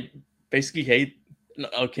 I basically hate.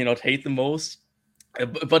 Okay, not hate the most,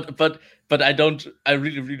 but I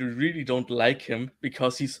really don't like him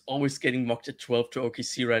because he's always getting mocked at 12 to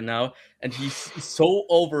OKC right now, and he's so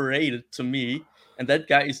overrated to me. And that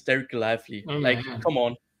guy is Derek Lively. Come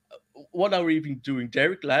on, what are we even doing?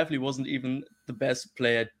 Derek Lively wasn't even the best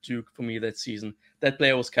player at Duke for me that season. That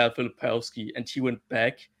player was Kyle Filipowski, and he went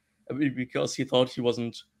back because he thought he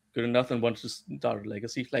wasn't good enough and wanted to start a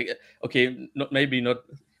legacy. Like, okay, maybe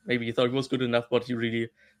he thought he was good enough, but he really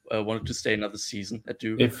wanted to stay another season at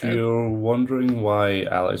Duke. If you're wondering why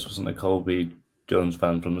Alex wasn't a Kobe Jones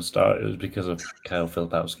fan from the start, it was because of Kyle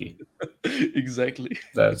Filipowski. Exactly.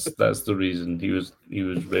 That's the reason. He was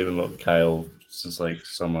raving about Kyle since like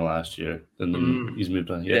summer last year, and then he's moved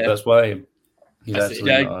on. Yeah, that's why he's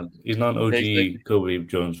he's not an OG Kobe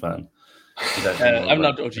Jones fan. I'm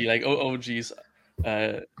not OG. Like OGs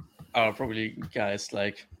are probably guys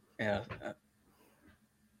like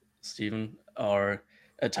Steven or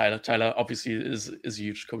Tyler. Tyler obviously is a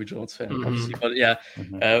huge Kobe Jones fan, obviously. But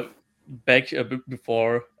back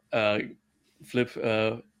before Flip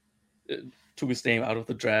took his name out of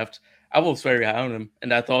the draft, I was very high on him,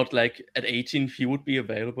 and I thought like at 18 he would be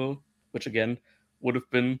available, which again would have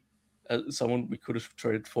been someone we could have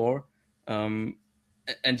traded for. Like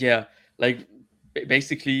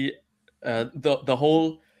basically the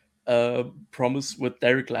whole promise with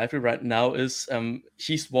Derek Lively right now is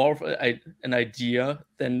he's more of an idea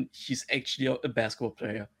than he's actually a basketball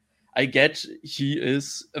player. I get he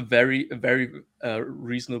is a very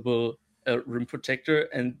reasonable rim protector,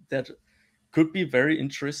 and that could be very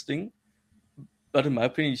interesting. But in my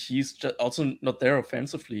opinion, he's just also not there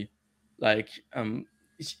offensively. Like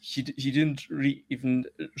he didn't really even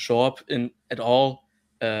show up at all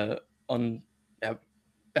on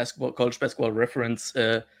college basketball reference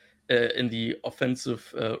in the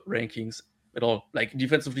offensive rankings at all. Like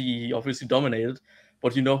defensively, he obviously dominated,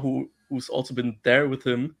 but you know who's also been there with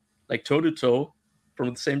him, like toe to toe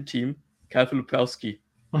from the same team, Kyle Filipowski,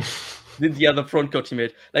 the other front court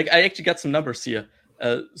teammate. Like I actually got some numbers here.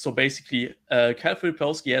 So basically, Kyle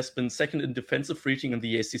Filipowski has been second in defensive rating in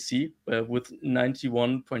the ACC with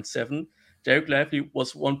 91.7. Derek Lively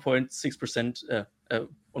was 1.6%,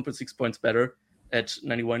 1.6 points better at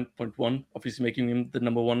 91.1, obviously making him the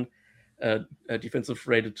number one defensive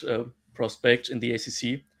rated prospect in the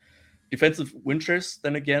ACC. Defensive win shares,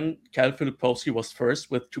 then again, Kyle Filipowski was first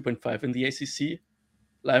with 2.5 in the ACC.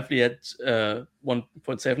 Lively at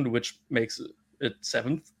 1.7, which makes it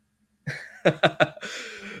seventh.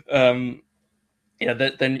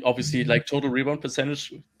 Then obviously like total rebound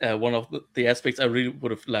percentage, one of the aspects I really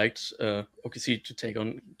would have liked OKC to take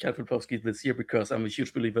on Kyle Filipowski this year, because I'm a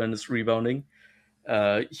huge believer in his rebounding.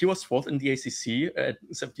 He was fourth in the ACC at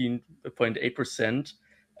 17.8%,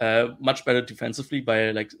 much better defensively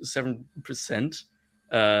by like 7%.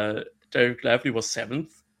 Derek Lively was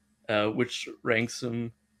seventh, which ranks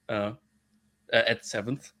him at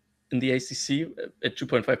seventh in the ACC at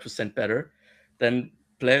 2.5% better. Then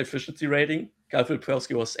player efficiency rating, Kyle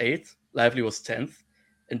Filipowski was 8th, Lively was 10th.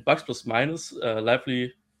 In bucks plus minus,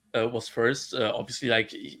 Lively was first. Obviously, like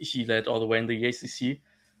he led all the way in the ACC.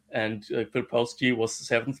 and Filipowski was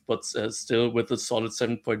 7th, but still with a solid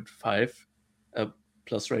 7.5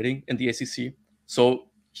 plus rating in the ACC. So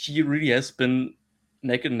he really has been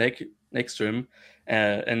neck and neck next to him,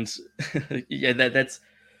 and yeah, that's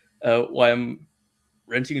why I'm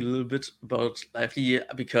ranting a little bit about Lively,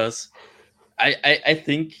 because I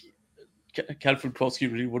think Cal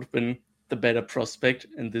Filipowski really would have been the better prospect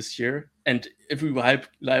in this year. And if we hype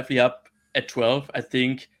Lively up at 12, I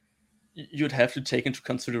think you'd have to take into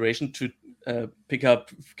consideration to pick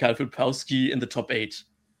up Cal Filipowski in the top 8.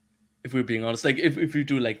 If we're being honest, like if we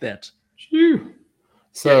do like that.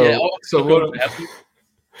 So what I'm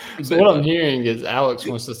But hearing is Alex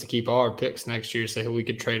wants us to keep all our picks next year, so we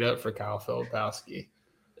could trade up for Kyle Filipowski.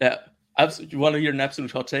 yeah, you want to hear an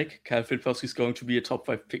absolute hot take? Kyle Filipowski is going to be a top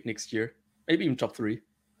 5 pick next year, maybe even top 3.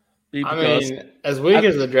 I mean, as weak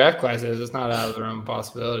as the draft class is, it's not out of the realm of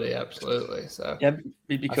possibility. Absolutely. So yeah,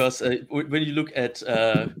 because when you look at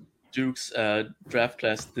Duke's draft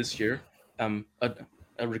class this year,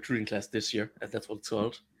 a recruiting class this year, that's what it's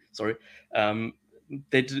called. Sorry,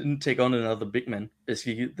 they didn't take on another big man.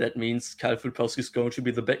 Basically, that means Kyle Filipowski is going to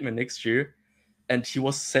be the big man next year, and he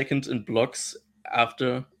was 2nd in blocks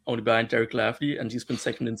after only behind Derek Lively, and he's been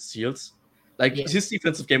 2nd in steals. Like his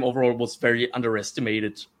defensive game overall was very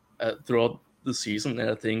underestimated throughout the season, and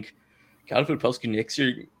I think Kyle Filipowski next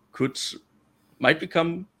year might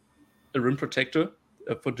become a rim protector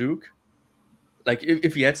for Duke. Like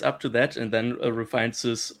if he adds up to that and then refines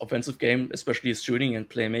his offensive game, especially his shooting and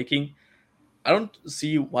playmaking, I don't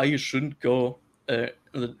see why you shouldn't go at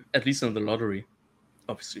least in the lottery,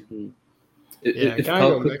 obviously. Go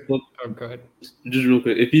ahead. Just real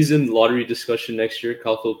quick, if he's in lottery discussion next year,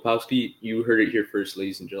 Kyle Filipowski, you heard it here first,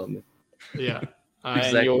 ladies and gentlemen. Yeah.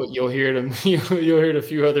 Exactly. And you'll hear it. You'll hear it a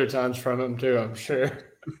few other times from him too, I'm sure.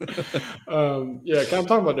 Kind of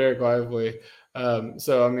talking about Derek Lively.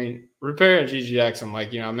 So I mean, Repair and Gigi Jackson,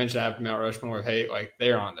 like I mentioned, I have Mount Rushmore of hate. Like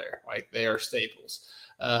they're on there. Like they are staples.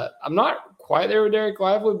 I'm not quite there with Derek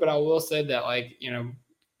Lively, but I will say that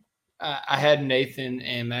I had Nathan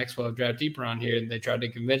and Maxwell draft deeper on here, and they tried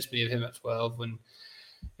to convince me of him at 12. When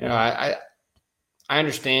I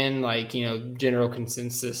understand, general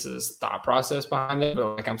consensus is thought process behind it,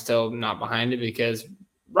 but I'm still not behind it because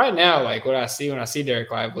right now, what I see when I see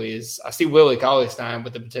Derek Lively is I see Willie Cauley-Stein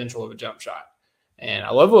with the potential of a jump shot. And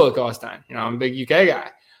I love Willie Cauley-Stein. I'm a big UK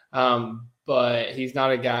guy, but he's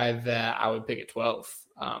not a guy that I would pick at 12.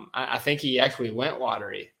 I think he actually went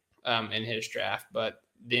lottery in his draft, but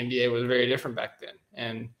the NBA was very different back then.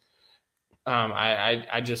 And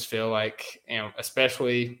I just feel like,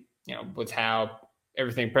 especially, with how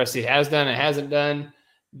everything Presti has done and hasn't done,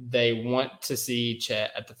 they want to see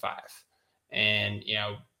Chet at the 5. And,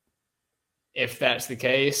 if that's the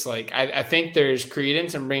case, I think there's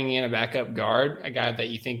credence in bringing in a backup guard, a guy that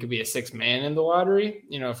you think could be a 6th man in the lottery,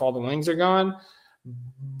 if all the wings are gone.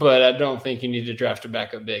 But I don't think you need to draft a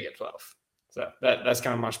backup big at 12. So that's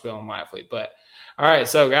kind of my spiel on Lively. But all right,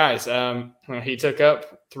 so guys, he took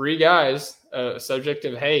up 3 guys, subject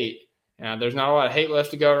of hate. Now, there's not a lot of hate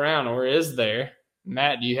left to go around, or is there?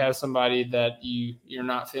 Matt, do you have somebody that you're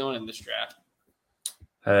not feeling in this draft?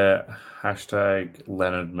 Hashtag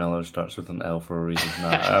Leonard Miller starts with an L for a reason. No,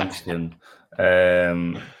 I'm just kidding.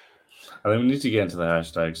 I think we need to get into the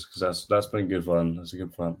hashtags because that's been good fun. That's a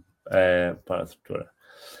good fun part of Twitter.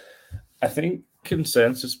 I think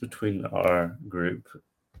consensus between our group,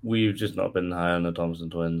 we've just not been high on the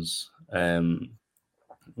Thompson twins. We've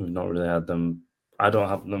not really had them. I don't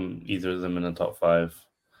have them, either of them, in the top 5.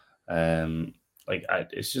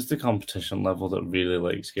 It's just the competition level that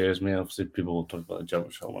really scares me. Obviously, people will talk about the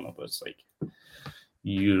jump shot one, but it's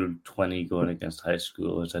you're 20 going against high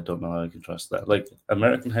schoolers. I don't know how I can trust that.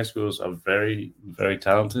 American high schoolers are very, very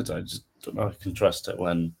talented. I just don't know how I can trust it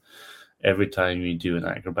when every time you do an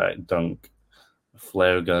acrobatic dunk,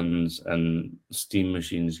 flare guns and steam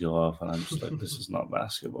machines go off, and I'm just this is not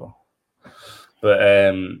basketball. But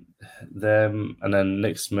them, and then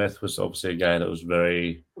Nick Smith was obviously a guy that was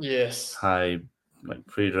very high,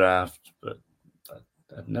 pre-draft, but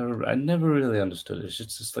I never really understood it. It's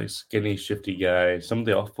just this skinny, shifty guy. Some of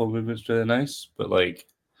the off-ball movement's really nice, but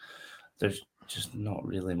there's just not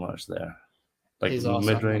really much there. He's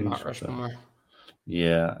also mid-range. Mount Rushmore.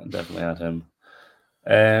 Yeah, definitely had him.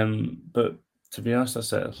 But to be honest, I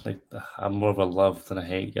said I'm more of a love than a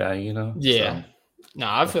hate guy, Yeah. So, no,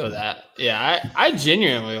 I feel that. Yeah, I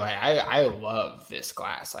genuinely I love this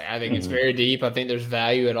class. I think it's very deep. I think there's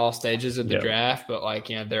value at all stages of the draft, but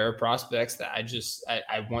there are prospects that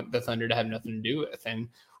I want the Thunder to have nothing to do with, and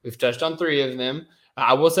we've touched on 3 of them.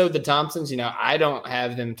 I will say with the Thompsons, I don't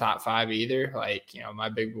have them top 5 either. My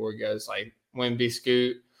big board goes Wemby,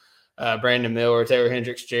 Scoot, Brandon Miller, Taylor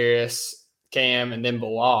Hendricks, Jarris, Cam, and then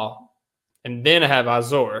Bilal. And then I have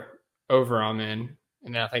Azor over Amen.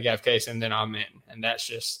 And then I think I have Case, and then Amen. And that's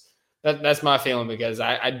just that's my feeling because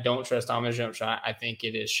I don't trust Amen's jump shot. I think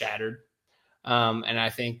it is shattered. And I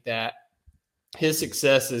think that his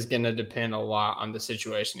success is going to depend a lot on the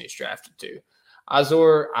situation he's drafted to.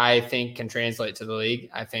 Azor, I think, can translate to the league.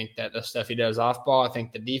 I think that the stuff he does off ball, I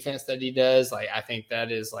think the defense that he does, I think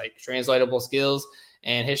that is translatable skills.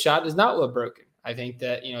 And his shot does not look broken. I think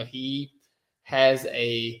that, he has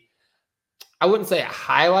I wouldn't say a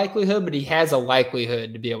high likelihood, but he has a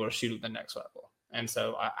likelihood to be able to shoot at the next level. And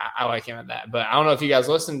so I like him at that. But I don't know if you guys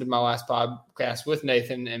listened to my last podcast with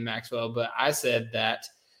Nathan and Maxwell, but I said that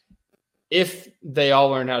if they all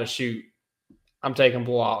learn how to shoot, I'm taking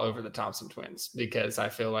Bilal over the Thompson twins because I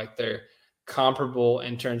feel like they're comparable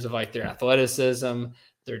in terms of their athleticism,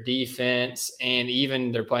 their defense, and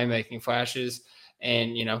even their playmaking flashes.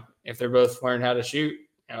 And, if they're both learn how to shoot,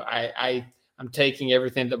 I'm taking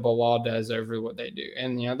everything that Bilal does over what they do.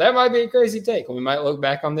 And, that might be a crazy take. We might look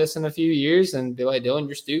back on this in a few years and be like, Dylan,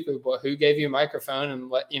 you're stupid. But who gave you a microphone and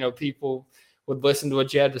let, people would listen to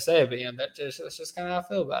what you had to say? But, that's just kind of how I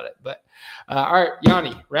feel about it. But, all right,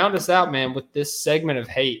 Yanni, round us out, man, with this segment of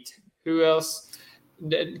hate. Who else?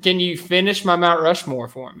 Can you finish my Mount Rushmore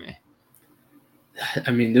for me?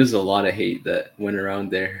 I mean, there's a lot of hate that went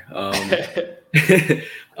around there.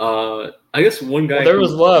 I guess one guy. Well, there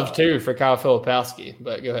was love too for Kyle Filipowski,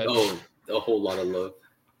 but go ahead. Oh, a whole lot of love.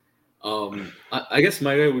 I guess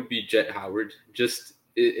my guy would be Jet Howard, just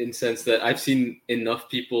in sense that I've seen enough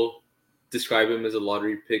people describe him as a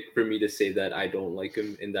lottery pick for me to say that I don't like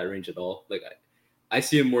him in that range at all. I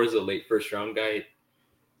see him more as a late first round guy.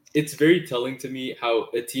 It's very telling to me how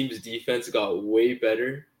a team's defense got way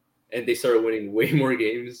better and they started winning way more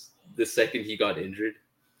games the second he got injured.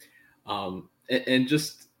 And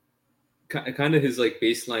just kind of his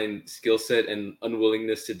baseline skill set and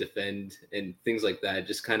unwillingness to defend and things like that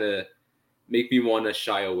just kind of make me want to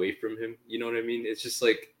shy away from him. You know what I mean? It's just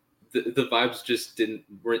the vibes just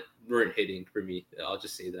weren't hitting for me. I'll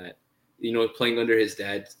just say that. Playing under his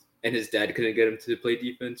dad and his dad couldn't get him to play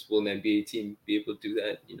defense. Will an NBA team be able to do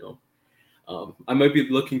that? I might be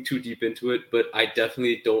looking too deep into it, but I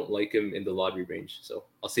definitely don't like him in the lottery range. So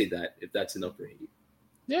I'll say that if that's enough for hate.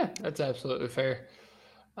 Yeah, that's absolutely fair.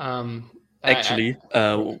 Actually,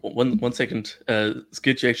 one second.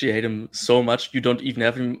 Skid, you actually hate him so much you don't even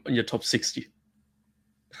have him in your top 60.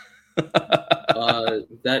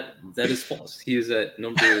 That is false. He is at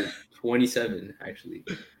number 27. Actually,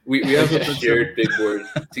 we have a shared big board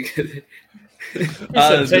together.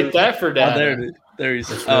 Take that for data. There he is.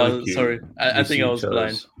 Really sorry, I think I was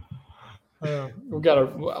blind.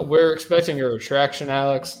 We're expecting a retraction,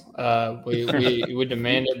 Alex. We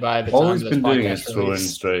demand it by the All time he's this been doing is podcast throwing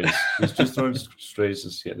releases. strays. He's just throwing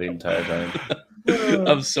strays the entire time.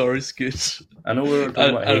 I'm sorry, Skid. I know we're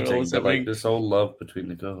talking about I don't know hating, what's but happening. there's all love between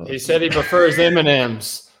the co-hosts. He said he prefers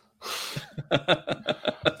M&Ms.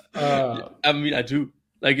 I mean, I do.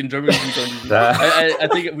 In Germany, we don't even. I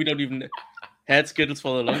think we don't even had Skittles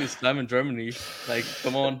for the longest time in Germany.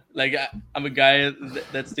 Come on. I'm a guy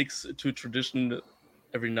that sticks to tradition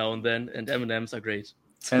every now and then, and M&Ms are great.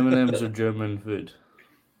 M&Ms are German food.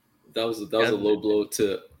 That was a low blow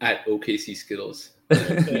to at OKC Skittles.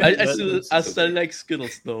 I still like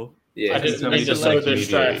Skittles though. Yeah, I didn't mean to just sow like their media.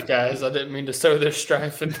 strife, guys. I didn't mean to sow their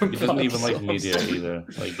strife in the He doesn't even like podcast. media either.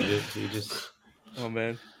 He just Oh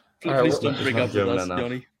man. All right, Please well, don't bring not up with German us, enough.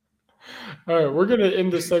 Johnny. All right, we're going to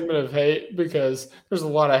end this segment of hate because there's a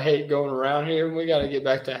lot of hate going around here, and we got to get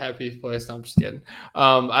back to a happy place. No, I'm just kidding.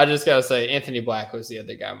 I just got to say, Anthony Black was the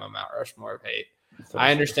other guy on my Mount Rushmore of hate.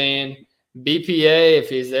 I understand BPA, if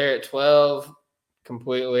he's there at 12,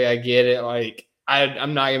 completely, I get it.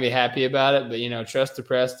 I'm not going to be happy about it, but, trust the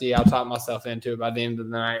Presty. I'll talk myself into it by the end of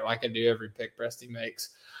the night like I do every pick Presty makes.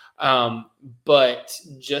 But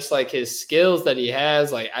just his skills that he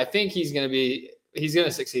has, I think he's going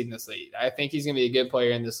to succeed in this league. I think he's going to be a good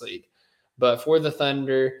player in this league. But for the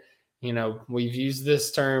Thunder, we've used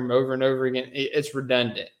this term over and over again. It's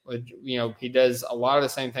redundant. He does a lot of the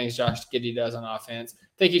same things Josh Giddey does on offense.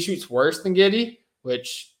 I think he shoots worse than Giddey,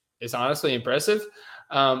 which is honestly impressive.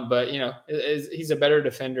 But, he's a better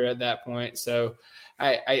defender at that point. So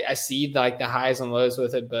I see the highs and lows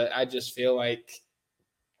with it, but I just feel like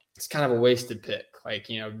it's kind of a wasted pick.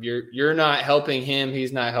 You're not helping him.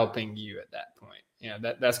 He's not helping you at that point.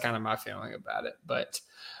 That's kind of my feeling about it. But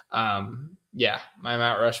my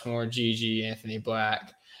Mount Rushmore, Gigi, Anthony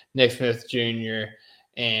Black, Nick Smith Jr.,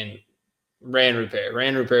 and Rand Repair.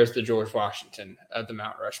 Rand Repair is the George Washington of the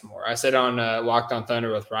Mount Rushmore. I said on Locked on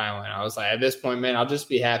Thunder with Ryan, I was like, at this point, man, I'll just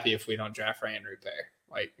be happy if we don't draft Rand Repair.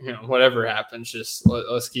 Like, whatever happens, just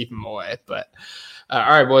let's keep him away. But all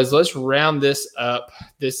right, boys, let's round this up.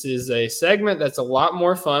 This is a segment that's a lot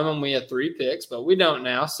more fun when we had 3 picks, but we don't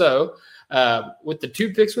now. So with the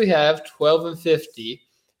 2 picks we have, 12 and 50,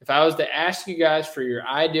 if I was to ask you guys for your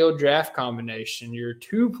ideal draft combination, your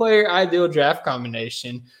 2-player ideal draft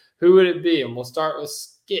combination, who would it be? And we'll start with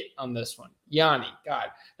Skit on this one. Yanni. God,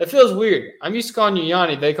 that feels weird. I'm used to calling you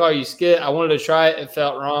Yanni. They call you Skit. I wanted to try it. It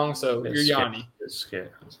felt wrong, so you're Yanni. It's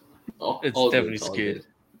Skit. It's definitely Skit.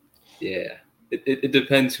 Yeah. It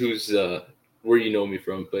depends who's where you know me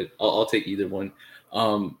from, but I'll take either one.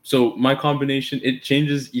 So my combination, it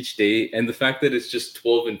changes each day, and the fact that it's just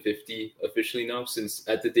 12 and 50 officially now, since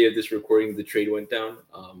at the day of this recording the trade went down,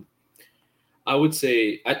 I would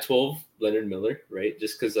say at 12 Leonard Miller, right?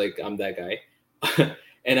 Just because like I'm that guy.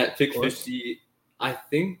 And at pick 50, I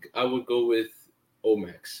think I would go with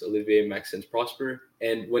Omax, Olivier Maxence Prosper.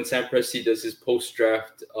 And when Sam Presti does his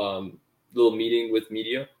post-draft little meeting with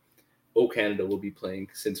media, Canada will be playing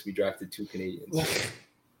since we drafted 2 Canadians.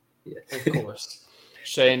 Yeah. Of course.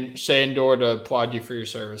 Shane Dorr to applaud you for your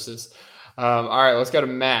services. All right, let's go to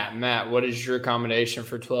Matt. Matt, what is your combination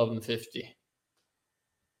for 12 and 50?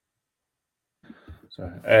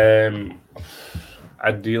 Sorry.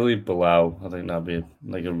 Ideally, Bilal. I think that'd be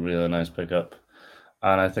like a really nice pickup.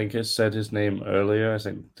 And I think it said his name earlier. I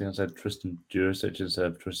think I said Tristan Jurisic instead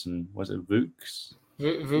of Tristan. Was it Vukes?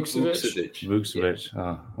 Vukcevic.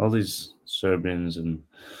 Yeah. All these Serbians and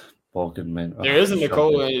Balkan men. There is a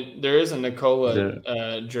Nikola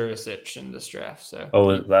Jurisic in this draft. So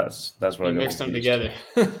that's where I mixed them together.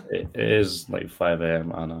 It is like 5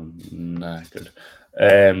 a.m. and I'm knackered.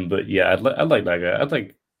 But yeah, I'd like that guy. I'd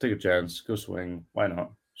like take a chance, go swing. Why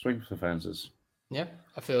not? Swing for the fences. Yeah,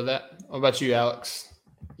 I feel that. What about you, Alex?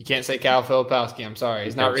 You can't say Kyle Filipowski. I'm sorry,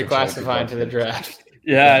 he's not reclassified to the draft.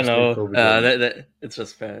 Yeah, I know. That it's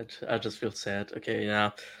just bad. I just feel sad. Okay, yeah.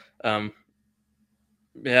 I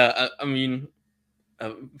mean,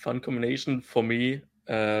 a fun combination for me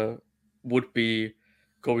would be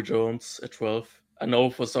Kobe Jones at 12. I know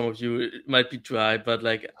for some of you it might be too high, but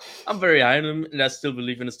like I'm very high on him, and I still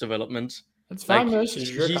believe in his development. That's fine. Like,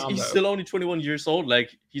 he's still only 21 years old.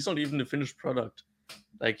 Like he's not even the finished product.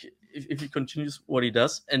 Like if he continues what he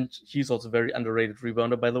does, and he's also very underrated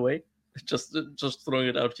rebounder, by the way. Just throwing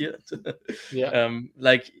it out here. Yeah.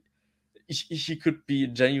 Like he could be a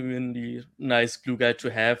genuinely nice glue guy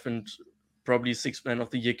to have, and probably 6th man of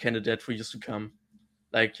the year candidate for years to come.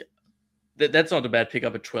 Like that's not a bad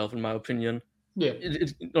pickup at 12, in my opinion. Yeah.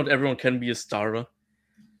 Not everyone can be a starter.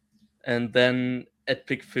 And then at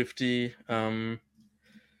pick 50,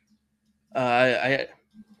 I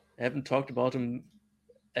haven't talked about him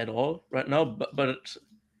at all right now, but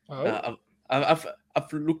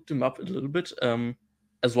I've looked him up a little bit.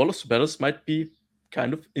 As well as Bellis might be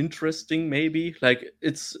kind of interesting, maybe. Like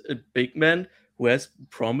it's a big man who has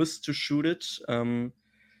promised to shoot it.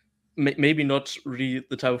 Maybe not really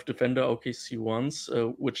the type of defender OKC wants,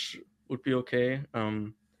 which would be okay.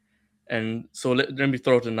 And so let me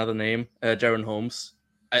throw out another name, Jaron Holmes.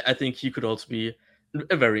 I think he could also be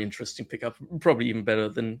a very interesting pickup, probably even better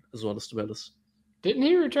than as well as Tubelis. Didn't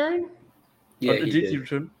he return? Yeah, did he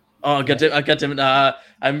return? Oh, goddamn it!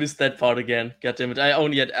 I missed that part again. Goddamn it! I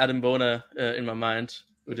only had Adam Bona in my mind.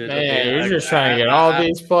 Who did? Man, you're just trying to get all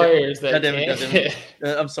these players. Goddamn it!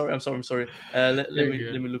 I'm sorry. Let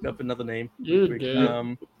me look up another name. You're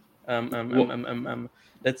good.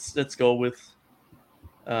 Let's go with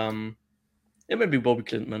maybe Bobby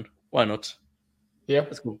Clinton. Why not? Yeah,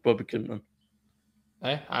 let's go Bobby Clinton.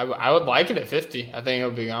 Hey, I would like it at 50. I think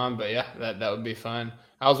it'll be gone, but yeah, that would be fun.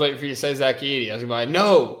 I was waiting for you to say Zach Edey. I was gonna be like,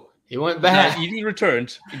 no, he went back. Nah, Edey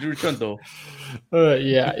returned. He returned though.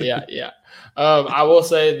 Yeah. I will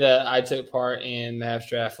say that I took part in Mavs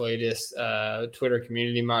Draft latest Twitter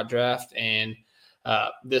community mock draft, and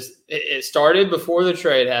it started before the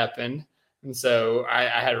trade happened, and so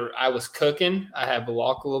I was cooking. I had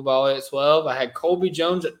Bilal Coulibaly at 12. I had Colby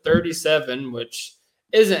Jones at 37, which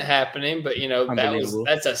isn't happening, but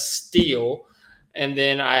that's a steal. And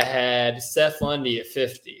then I had Seth Lundy at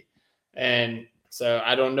 50, and so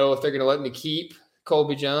I don't know if they're going to let me keep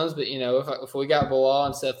Colby Jones, but if we got Bilal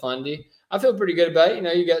and Seth Lundy, I feel pretty good about it.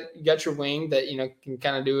 You got your wing that can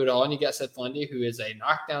kind of do it all, and you got Seth Lundy, who is a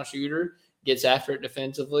knockdown shooter, gets after it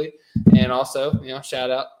defensively, and also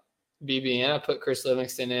shout out BBN. I put Chris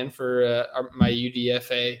Livingston in for my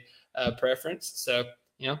UDFA preference, so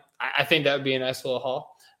I think that would be a nice little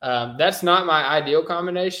haul. That's not my ideal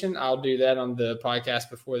combination. I'll do that on the podcast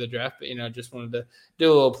before the draft, but just wanted to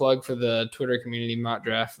do a little plug for the Twitter community mock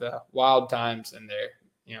draft. Wild times in there.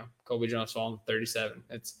 Colby Jones falling 37.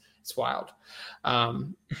 It's wild.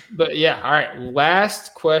 But yeah, all right.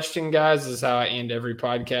 Last question, guys. This is how I end every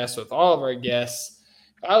podcast with all of our guests.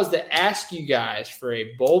 If I was to ask you guys for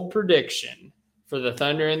a bold prediction for the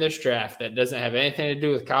Thunder in this draft that doesn't have anything to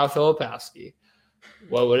do with Kyle Filipowski,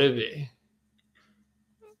 what would it be?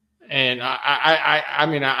 And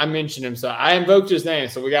I mentioned him, so I invoked his name,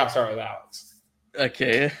 so we got to start with Alex.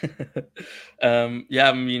 Okay.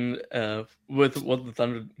 With what the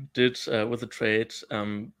Thunder did with the trade,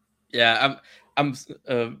 I'm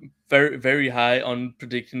very, very high on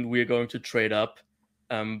predicting we're going to trade up,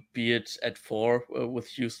 be it at 4 with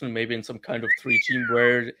Houston, maybe in some kind of 3-team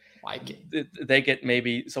where they get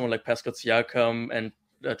maybe someone like Pascal Siakam and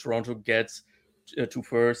Toronto gets 2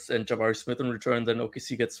 firsts and Jabari Smith in return, then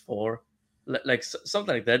OKC gets 4. Like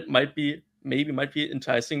something like that might be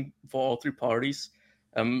enticing for all 3 parties.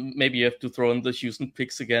 Maybe you have to throw in the Houston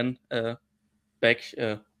picks again back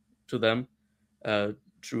to them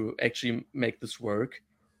to actually make this work.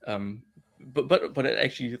 But I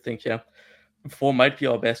actually think 4 might be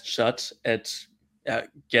our best shot at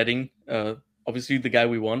getting obviously the guy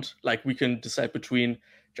we want. Like we can decide between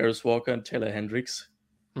Jarvis Walker and Taylor Hendricks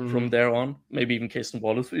from there on, maybe even Cason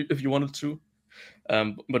Wallace if you wanted to.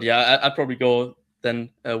 But yeah, I'd probably go then.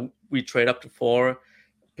 We trade up to 4,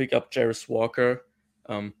 pick up Jarvis Walker.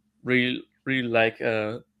 Really like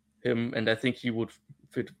him, and I think he would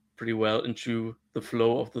fit pretty well into the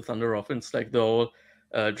flow of the Thunder offense, like the whole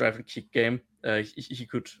drive and kick game. He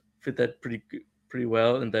could fit that pretty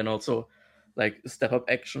well, and then also like step up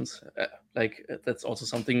actions. That's also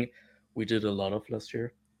something we did a lot of last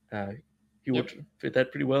year. He would fit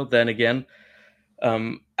that pretty well. Then again,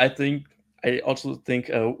 I also think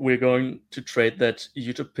we're going to trade that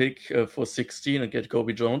Utah pick for 16 and get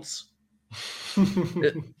Kobe Jones.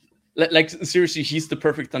 Seriously, he's the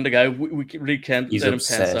perfect Thunder guy. We really can't He's let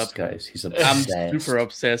obsessed, him pass up. guys. He's obsessed. I'm super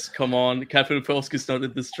obsessed. Come on, Kyle Filipowski's not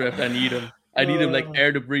in this draft. I need him. I need him like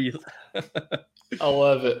air to breathe. I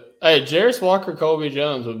love it. Hey, Jarvis Walker, Colby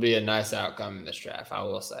Jones would be a nice outcome in this draft, I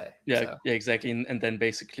will say. Yeah, exactly. And then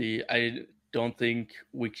basically, I don't think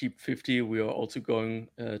we keep 50. We are also going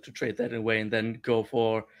to trade that away and then go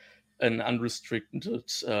for an unrestricted,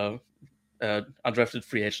 undrafted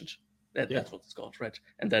free agent. That's what it's called, right?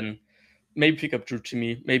 And then maybe pick up Drew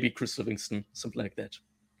Timme, maybe Chris Livingston, something like that.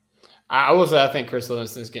 I will say I think Chris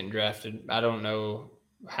Livingston's getting drafted. I don't know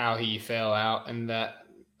how he fell out in that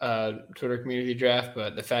Twitter community draft,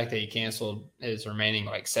 but the fact that he canceled his remaining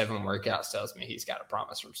 7 workouts tells me he's got a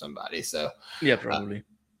promise from somebody. So yeah, probably.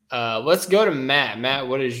 Let's go to Matt. Matt,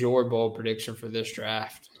 what is your bold prediction for this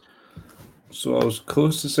draft? So I was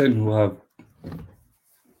close to saying we'll have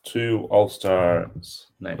 2 All-Stars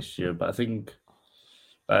next year, but I think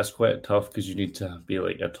that's quite tough because you need to be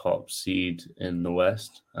like a top seed in the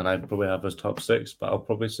West, and I'd probably have us top 6, but I'll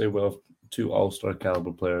probably say we'll have 2 All-Star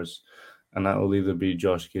caliber players, and that will either be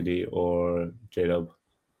Josh Giddey or J-Dub.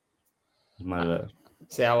 My bet.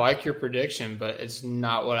 See, I like your prediction, but it's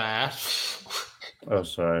not what I asked. Oh,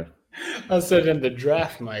 sorry. I said in the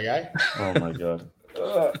draft, my guy. Oh, my God.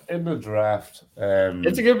 In the draft.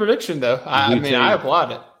 It's a good prediction, though. I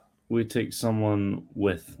applaud it. We take someone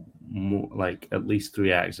with at least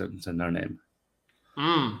 3 accents in their name.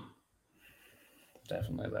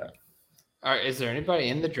 Definitely that. All right, is there anybody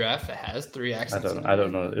in the draft that has 3 accents? I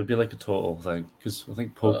don't know. It would be like a total thing because I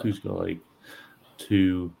think Poku's got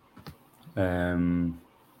 2. Then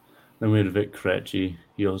we had Vic Krejci.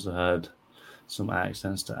 He also had some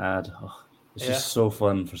accents to add. Oh, it's just so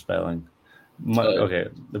fun for spelling. Nikola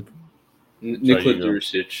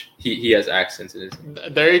Jurisic. He has accents in his name.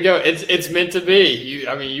 There you go. It's meant to be.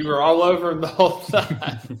 You were all over him the whole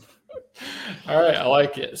time. All right, I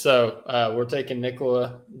like it. So we're taking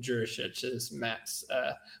Nikola Jurisic as Matt's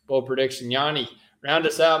bold prediction. Yanni, round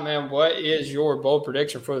us out, man. What is your bold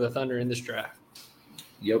prediction for the Thunder in this draft?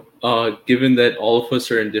 Yep. Given that all of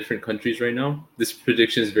us are in different countries right now, this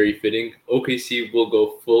prediction is very fitting. OKC will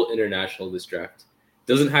go full international this draft.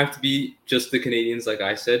 Doesn't have to be just the Canadians, like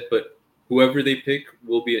I said, but whoever they pick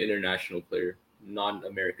will be an international player,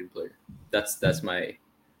 non-American player. That's my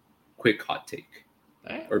quick hot take.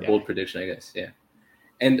 Or bold prediction, I guess. Yeah.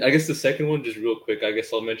 And I guess the second one, just real quick, I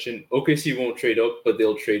guess I'll mention OKC won't trade up, but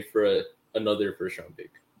they'll trade for another first-round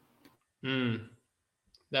pick.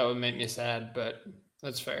 That would make me sad, but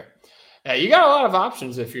that's fair. Yeah, you got a lot of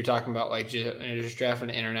options if you're talking about just drafting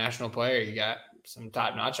an international player. You got some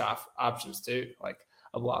top-notch options too.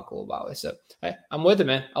 Block Coulibaly. So hey, I'm with it,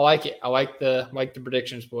 man. I like it. I like the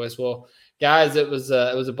predictions, boys. Well, guys, it was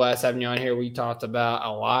a blast having you on here. We talked about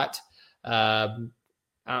a lot.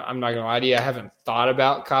 I'm not gonna lie to you. I haven't thought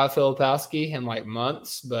about Kyle Filipowski in like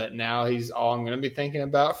months, but now he's all I'm gonna be thinking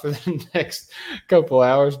about for the next couple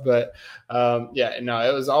hours. But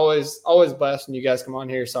it was always blessed when you guys come on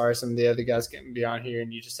here. Sorry, some of the other guys couldn't be on here,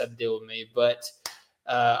 and you just had to deal with me. But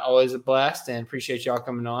always a blast, and appreciate y'all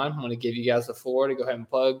coming on. I want to give you guys the floor to go ahead and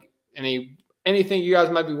plug anything you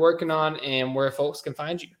guys might be working on and where folks can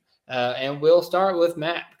find you. And we'll start with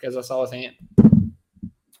Matt because I saw his hand.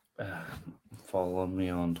 Follow me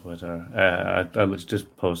on Twitter. I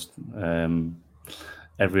just post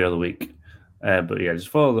every other week. But yeah, just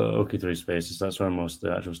follow the OK3 Spaces. That's where most of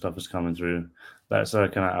the actual stuff is coming through. That's our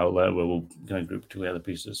kind of outlet where we'll kind of group together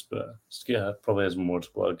pieces. But yeah, probably has more to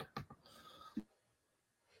plug.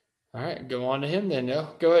 All right, go on to him then. No,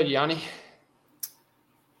 go ahead, Yanni.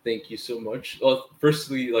 Thank you so much. Well,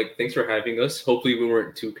 firstly, thanks for having us. Hopefully we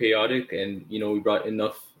weren't too chaotic and, we brought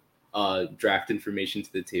enough draft information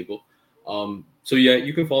to the table. So yeah,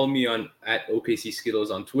 you can follow me at OKC Skittles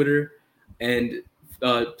on Twitter, and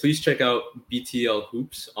please check out BTL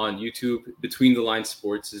Hoops on YouTube. Between the Lines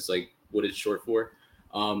Sports is what it's short for.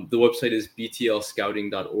 The website is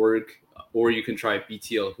btlscouting.org, or you can try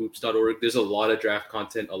btlhoops.org. There's a lot of draft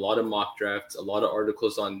content, a lot of mock drafts, a lot of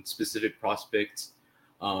articles on specific prospects.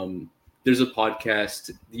 There's a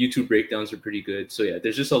podcast. The YouTube breakdowns are pretty good. So yeah,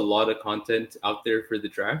 there's just a lot of content out there for the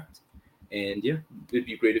draft. And yeah, it'd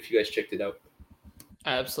be great if you guys checked it out.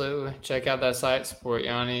 Absolutely. Check out that site, support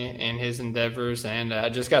Yanni and his endeavors. And I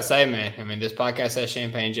just got to say, man, I mean, this podcast has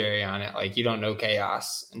Champagne Jerry on it. You don't know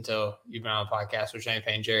chaos until you've been on a podcast with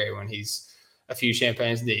Champagne Jerry when he's a few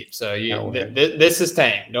champagnes deep. So this is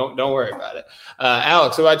tame. Don't worry about it.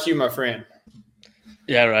 Alex, what about you, my friend?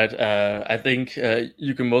 Yeah, right. I think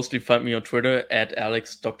you can mostly find me on Twitter at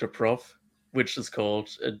AlexDrProf, which is called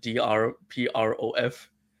DRPROF.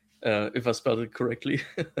 If I spelled it correctly.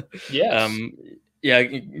 Yes.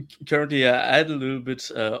 Currently I had a little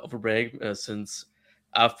bit of a break since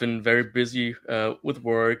I've been very busy with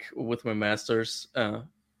work, with my masters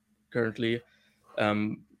currently.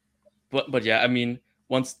 But yeah, I mean,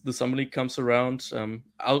 once the summer league comes around,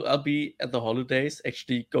 I'll be at the holidays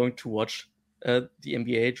actually going to watch the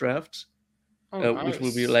NBA draft, nice. Which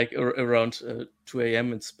will be around 2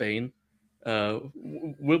 a.m. in Spain.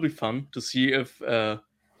 Will be fun to see if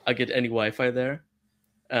I get any Wi-Fi there.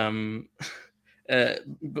 But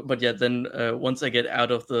yeah, then once I get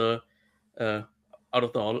out of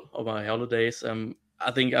my holidays,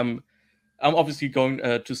 I think I'm obviously going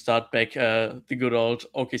to start back the good old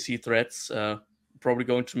OKC threads. Probably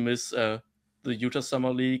going to miss the Utah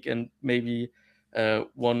Summer League and maybe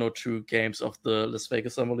 1 or 2 games of the Las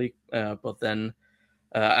Vegas Summer League. But then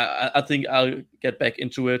I think I'll get back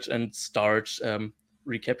into it and start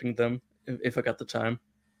recapping them if I got the time.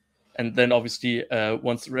 And then obviously,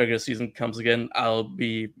 once the regular season comes again, I'll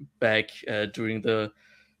be back during the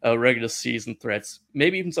regular season threads.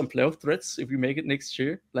 Maybe even some playoff threads if we make it next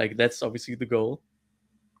year. That's obviously the goal.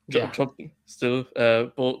 Yeah. Still,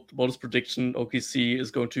 bonus prediction, OKC is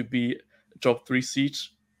going to be a top 3 seed.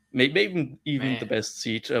 Maybe even the best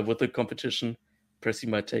seed with the competition Pressy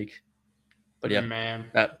might take. But yeah, man,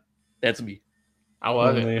 that's me. I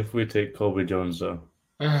love Only it. if we take Colby Jones, though.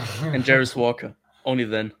 And Jarvis Walker. Only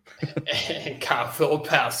then. And Kyle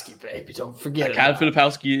Filipowski, baby. Don't forget Kyle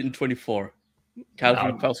Filipowski in 24.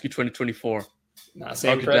 Filipowski 2024. Not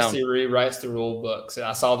saying Pressy rewrites the rule books.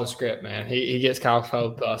 I saw the script, man. He gets Kyle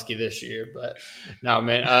Filipowski this year. But no,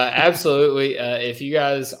 man, absolutely. If you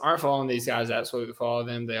guys aren't following these guys, absolutely follow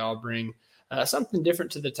them. They all bring something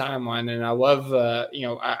different to the timeline. And I love,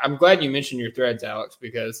 I'm glad you mentioned your threads, Alex,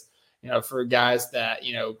 because, for guys that,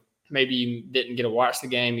 maybe you didn't get to watch the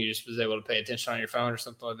game, you just was able to pay attention on your phone or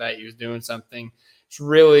something like that. You was doing something. It's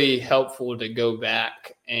really helpful to go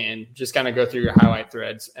back and just kind of go through your highlight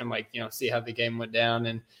threads and see how the game went down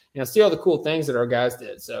and, see all the cool things that our guys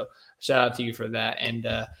did. So shout out to you for that. And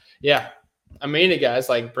I mean it, guys,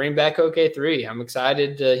 bring back OK3. I'm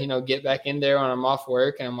excited to, get back in there when I'm off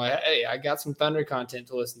work and I'm like, hey, I got some Thunder content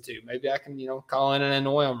to listen to. Maybe I can, call in and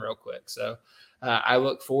annoy them real quick. So I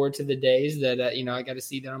look forward to the days that, I got to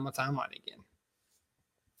see that on my timeline again.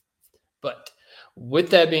 But with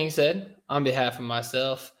that being said, on behalf of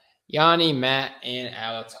myself, Yanni, Matt, and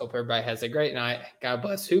Alex, hope everybody has a great night. God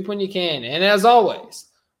bless. Hoop when you can. And as always,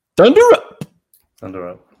 Thunder up. Thunder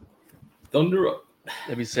up. Thunder up.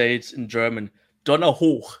 Let me say it in German. Donner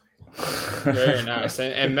hoch. Very nice.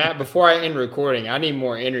 And Matt, before I end recording, I need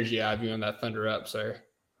more energy out of you on that Thunder up, sir.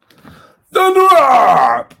 Thunder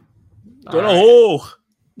up! Donner hoch.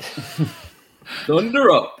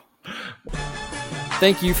 Thunder up.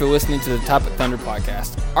 Thank you for listening to the Topic Thunder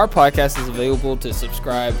podcast. Our podcast is available to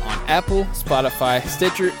subscribe on Apple, Spotify,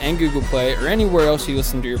 Stitcher, and Google Play, or anywhere else you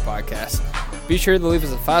listen to your podcast. Be sure to leave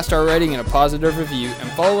us a 5-star rating and a positive review, and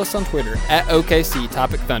follow us on Twitter at OKC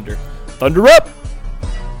Topic Thunder. Thunder up!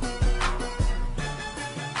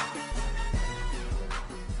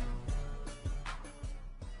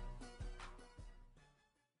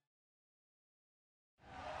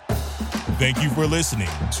 Thank you for listening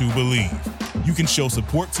to Believe. You can show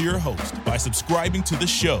support to your host by subscribing to the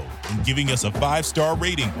show and giving us a 5-star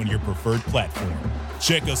rating on your preferred platform.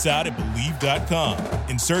 Check us out at Believe.com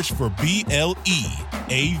and search for BLEAV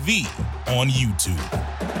on YouTube.